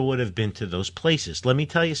never would have been to those places." Let me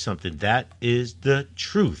tell you something. That is the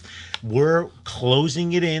truth. We're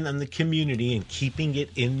closing it in on the community and keeping it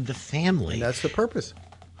in the family. And that's the purpose.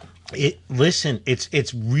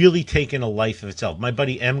 It's really taken a life of itself. My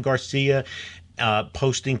buddy M. Garcia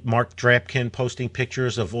Mark Drapkin posting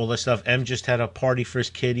pictures of all this stuff. M just had a party for his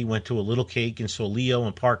kid. He went to a Little Cake and saw Leo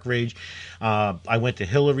and Park Ridge. I went to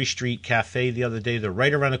Hillary Street Cafe the other day. They're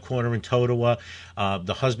right around the corner in Totowa.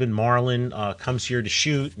 The husband, Marlon, comes here to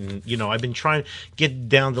shoot. And, I've been trying to get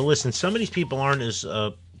down the list. And some of these people aren't as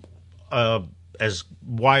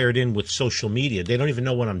wired in with social media. They don't even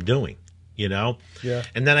know what I'm doing. Yeah.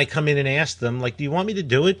 And then I come in and ask them, like, "Do you want me to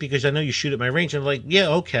do it? Because I know you shoot at my range." And I'm like, "Yeah,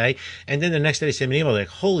 okay." And then the next day they send me an email like,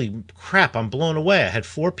 "Holy crap, I'm blown away. I had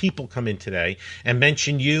 4 people come in today and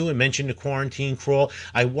mention you and mention the quarantine crawl.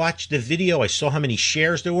 I watched the video. I saw how many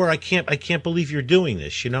shares there were. I can't believe you're doing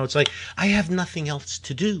this." It's like, I have nothing else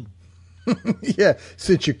to do. Yeah,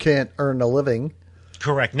 since you can't earn a living.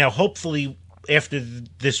 Correct. Now, hopefully, after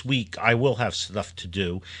this week, I will have stuff to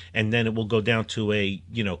do, and then it will go down to a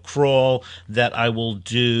crawl that I will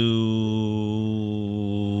do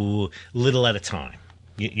little at a time.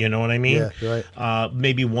 You know what I mean? Yeah, right.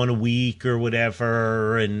 Maybe one a week or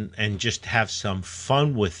whatever, and just have some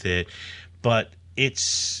fun with it. But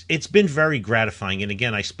it's been very gratifying. And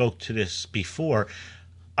again, I spoke to this before.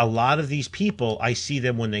 A lot of these people, I see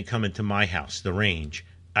them when they come into my house, the range.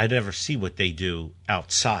 I never see what they do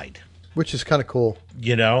outside. Which is kind of cool.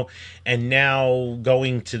 And now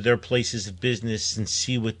going to their places of business and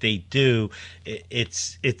see what they do,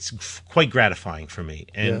 it's quite gratifying for me.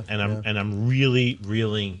 And I'm really,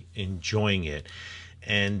 really enjoying it.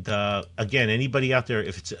 And again, anybody out there,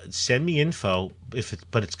 send me info,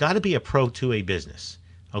 but it's got to be a pro to a business.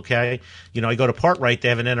 Okay? I go to Part Right, they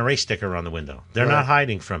have an NRA sticker on the window. They're not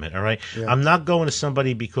hiding from it, all right? Yeah. I'm not going to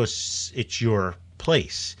somebody because it's your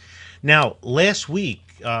place. Now, last week,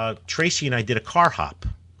 Tracy and I did a car hop.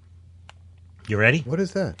 You ready? What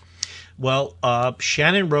is that? Well,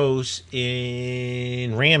 Shannon Rose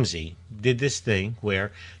in Ramsey did this thing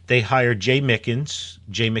where they hired Jay Mickens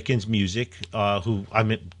Music,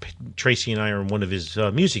 Tracy and I are in one of his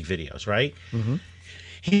music videos, right? Mm-hmm.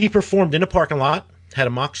 He performed in a parking lot, had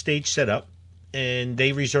a mock stage set up, and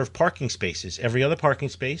they reserved parking spaces. Every other parking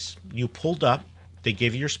space, you pulled up, they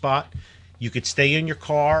gave you your spot. You could stay in your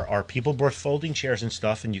car, or people brought folding chairs and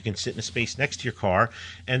stuff, and you can sit in a space next to your car.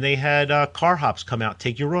 And they had car hops come out,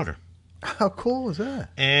 take your order. How cool is that?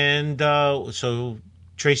 And so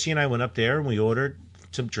Tracy and I went up there, and we ordered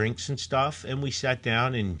some drinks and stuff, and we sat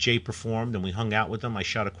down, and Jay performed, and we hung out with him. I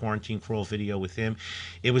shot a quarantine crawl video with him.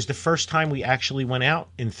 It was the first time we actually went out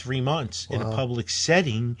in 3 months in a public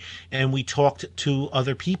setting, and we talked to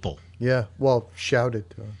other people. Yeah, well, shouted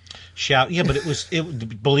to him. Yeah, but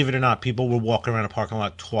believe it or not, people were walking around a parking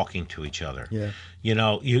lot talking to each other. Yeah. You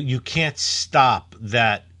know, you can't stop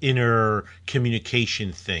that inner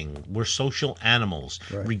communication thing. We're social animals,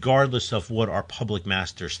 regardless of what our public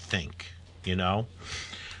masters think, you know?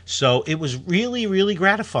 So it was really, really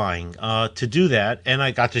gratifying to do that. And I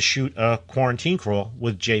got to shoot a quarantine crawl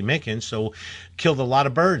with Jay Mickens. So killed a lot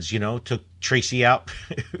of birds, you know, took Tracy out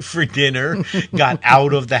for dinner, got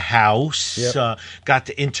out of the house, got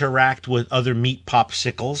to interact with other meat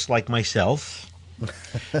popsicles like myself.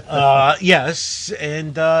 Yes,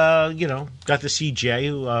 and you know, got to see Jay,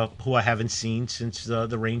 who I haven't seen since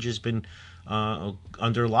the range has been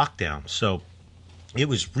under lockdown. So it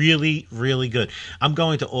was really, really good. I'm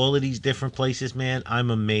going to all of these different places, man. I'm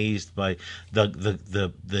amazed by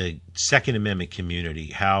the Second Amendment community,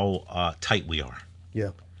 how tight we are.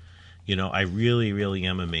 Yeah. You know, I really, really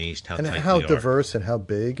am amazed how tight we are. And how diverse and how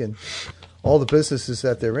big and all the businesses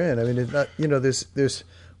that they're in. I mean, it's not, you know, there's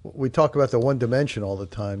we talk about the one dimension all the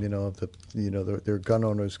time, you know, they're gun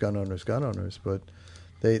owners, but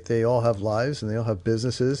they all have lives and they all have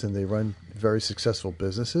businesses and they run very successful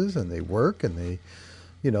businesses and they work and they,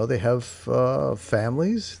 you know, they have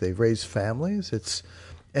families, they raise families.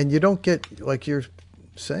 And you don't get, like you're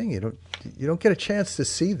saying, you don't get a chance to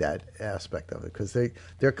see that aspect of it because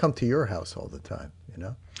they're come to your house all the time, you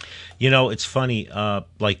know. You know, it's funny.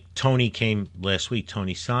 Like Tony came last week,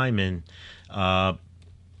 Tony Simon, to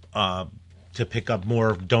pick up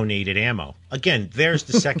more donated ammo. Again, there's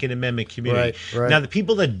the Second Amendment community. Right. Now, the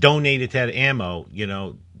people that donated that ammo, you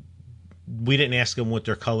know, we didn't ask them what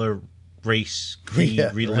their color, race, creed,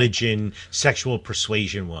 religion, sexual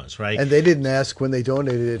persuasion was, right? And they didn't ask when they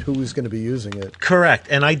donated it who was going to be using it. Correct.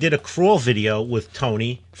 And I did a crawl video with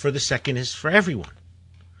Tony for the Second is for Everyone.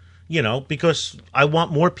 You know, because I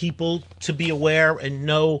want more people to be aware and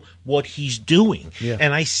know what he's doing. Yeah.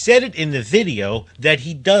 And I said it in the video that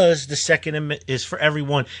he does the Second is for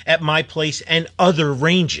Everyone at my place and other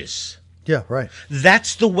ranges. Yeah, right.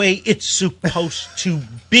 That's the way it's supposed to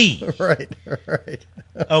be. Right.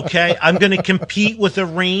 Okay? I'm going to compete with a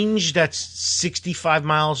range that's 65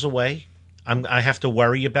 miles away. I have to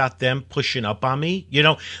worry about them pushing up on me. You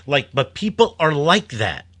know, but people are like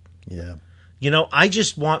that. Yeah. You know, I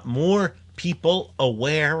just want more people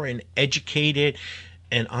aware and educated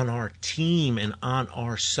and on our team and on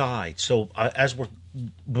our side. So as we're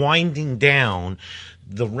winding down,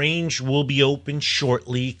 the range will be open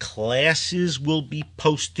shortly. Classes will be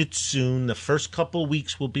posted soon. The first couple of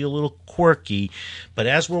weeks will be a little quirky. But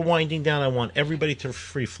as we're winding down, I want everybody to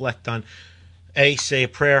reflect on, A, say a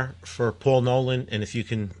prayer for Paul Nolan. And if you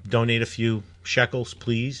can donate a few shekels,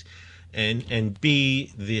 please. And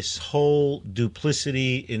B, this whole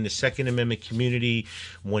duplicity in the Second Amendment community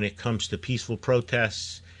when it comes to peaceful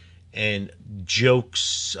protests and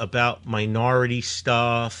jokes about minority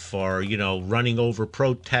stuff or, you know, running over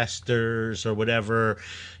protesters or whatever.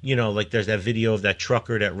 You know, like there's that video of that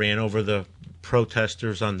trucker that ran over the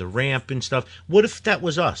protesters on the ramp and stuff. What if that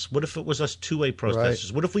was us? What if it was us two-way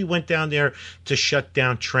protesters? Right. What if we went down there to shut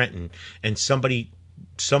down Trenton and somebody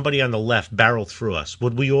on the left barreled through us?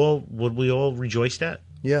 Would we all rejoice at?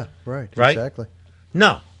 Yeah, right. Exactly.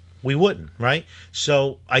 No, we wouldn't, right?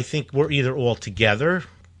 So I think we're either all together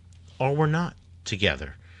or we're not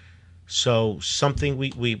together. So something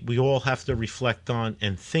we all have to reflect on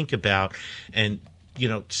and think about. And, you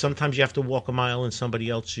know, sometimes you have to walk a mile in somebody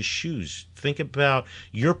else's shoes. Think about,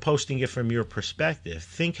 you're posting it from your perspective.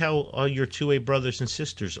 Think how your 2A brothers and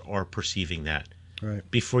sisters are perceiving that.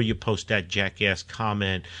 Right. Before you post that jackass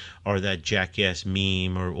comment or that jackass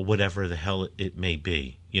meme or whatever the hell it may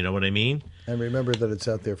be. You know what I mean? And remember that it's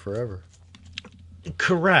out there forever.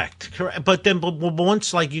 Correct. But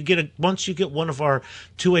once you get one of our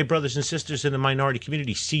 2A brothers and sisters in the minority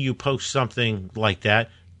community see you post something like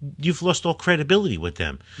that, you've lost all credibility with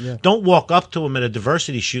them. Yeah. Don't walk up to them at a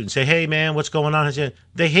diversity shoot and say, "Hey, man, what's going on?"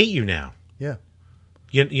 They hate you now. Yeah.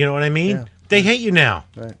 You know what I mean? Yeah. They hate you now.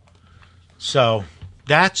 Right. So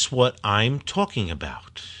that's what I'm talking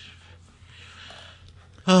about.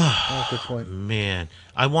 Oh, good point. Man,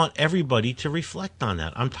 I want everybody to reflect on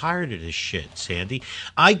that. I'm tired of this shit, Sandy.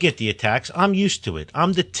 I get the attacks. I'm used to it.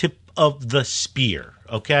 I'm the tip of the spear,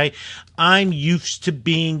 okay? I'm used to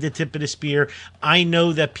being the tip of the spear. I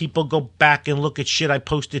know that people go back and look at shit I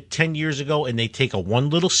posted 10 years ago, and they take a one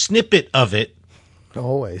little snippet of it.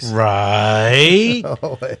 Always. Right?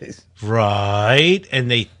 Always. Right. And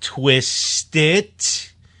they twist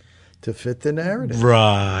it. To fit the narrative.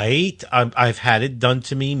 Right. I've had it done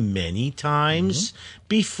to me many times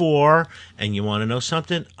before. And you want to know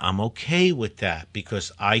something? I'm okay with that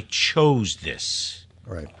because I chose this.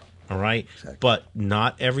 Right. All right. Exactly. But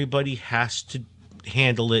not everybody has to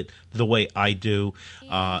handle it the way I do.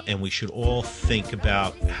 And we should all think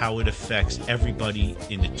about how it affects everybody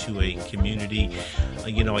in the 2A community.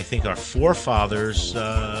 I think our forefathers,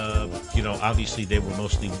 obviously they were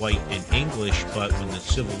mostly white and English, but when the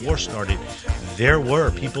Civil War started, there were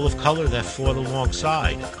people of color that fought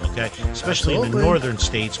alongside, okay? Especially in the northern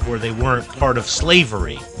states where they weren't part of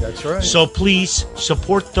slavery. That's right. So please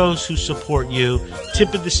support those who support you.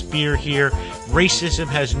 Tip of the spear here. Racism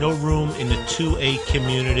has no room in the 2A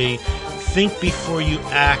community. Think before you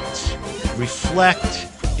act. Reflect.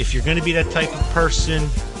 If you're going to be that type of person,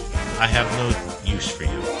 I have no use for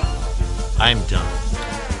you. I'm done.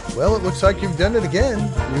 Well, it looks like you've done it again.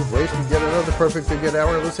 You've wasted yet another perfectly good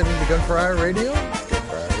hour listening to Gun for Hire Radio. Gun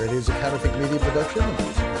for Hire Radio is a Counterfeit Media production. The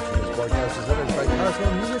music in this broadcast is edited by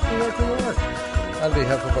Cosmo Music, New York, New York. On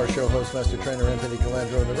behalf of our show host, Master Trainer Anthony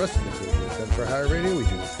Calandro, and the rest of the crew of Gun for Hire Radio, we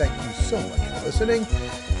do thank you so much for listening.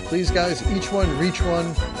 Please, guys, each one, reach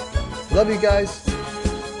one. Love you guys.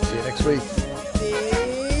 See you next week.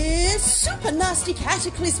 This super nasty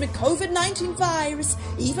cataclysmic COVID-19 virus,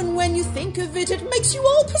 even when you think of it, it makes you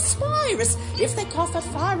all perspirous. If they cough at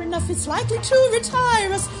far enough, it's likely to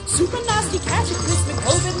retire us. Super nasty cataclysmic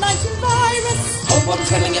COVID-19 virus. Oh, what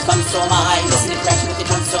trembling if I'm so am I. Listening to correction if it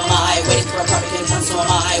comes so am I. Waiting for a propaganda comes so am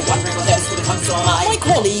I. Wondering what else would it come so am I. My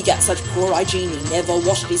colleague at such poor hygiene, he never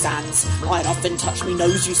washed his hands. I'd often touch me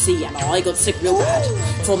nose, you see, and I got sick real bad.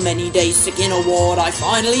 For many days sick in a ward, I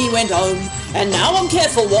finally went home. And now I'm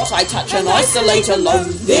careful what I touch and isolate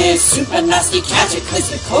alone. This super nasty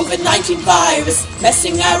cataclysmic COVID-19 virus,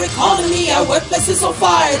 messing our economy, our workplaces all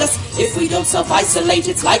fired us. If we don't self-isolate,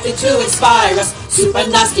 it's likely to inspire us. Super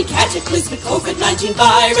nasty cataclysmic COVID-19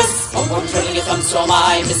 virus. Oh, I'm turning it from so am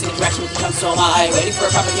I. Missing interaction with the come so am I. Waiting for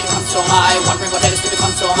a propaganda come so am I. Wondering what it is to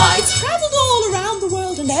become so am I. It's traveled all around the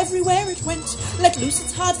world and everywhere it went. Let loose,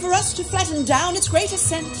 it's hard for us to flatten down its great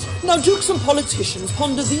ascent. Now dukes and politicians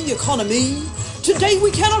ponder the economy. Today we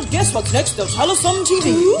cannot guess what's next, they'll tell us on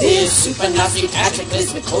TV. This super nasty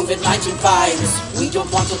cataclysmic COVID-19 virus. We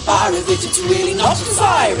don't want a bar of it, it's really not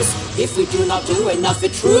desirous. If we do not do enough,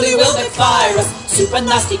 it truly will backfire us. Super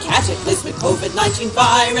nasty cataclysmic COVID-19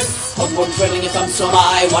 virus. Homework drilling if I'm so am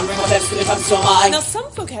I. Wondering what else if I'm so am I. Now some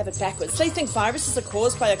folk have it backwards. They think viruses are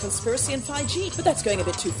caused by a conspiracy in 5G, but that's going a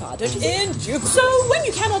bit too far, don't you think? So when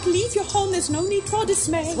you cannot leave your home, there's no need for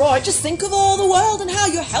dismay. Right, just think of all the world and how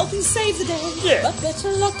you're helping save the day. Yeah. But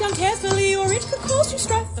better lock down carefully or it could cause you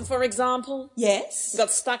strife. And for example, yes, got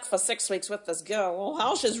stuck for 6 weeks with this girl. Oh,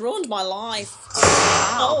 how she's ruined my life.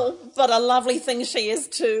 Oh, but a lovely thing she is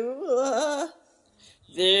too.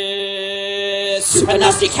 This super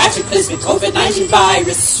nasty cataclysmic COVID-19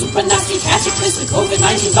 virus. Super nasty cataclysmic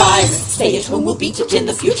COVID-19 virus. Stay at home, we'll beat it in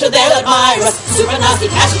the future, they'll admire us. Super nasty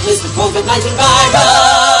cataclysmic COVID-19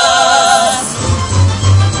 virus.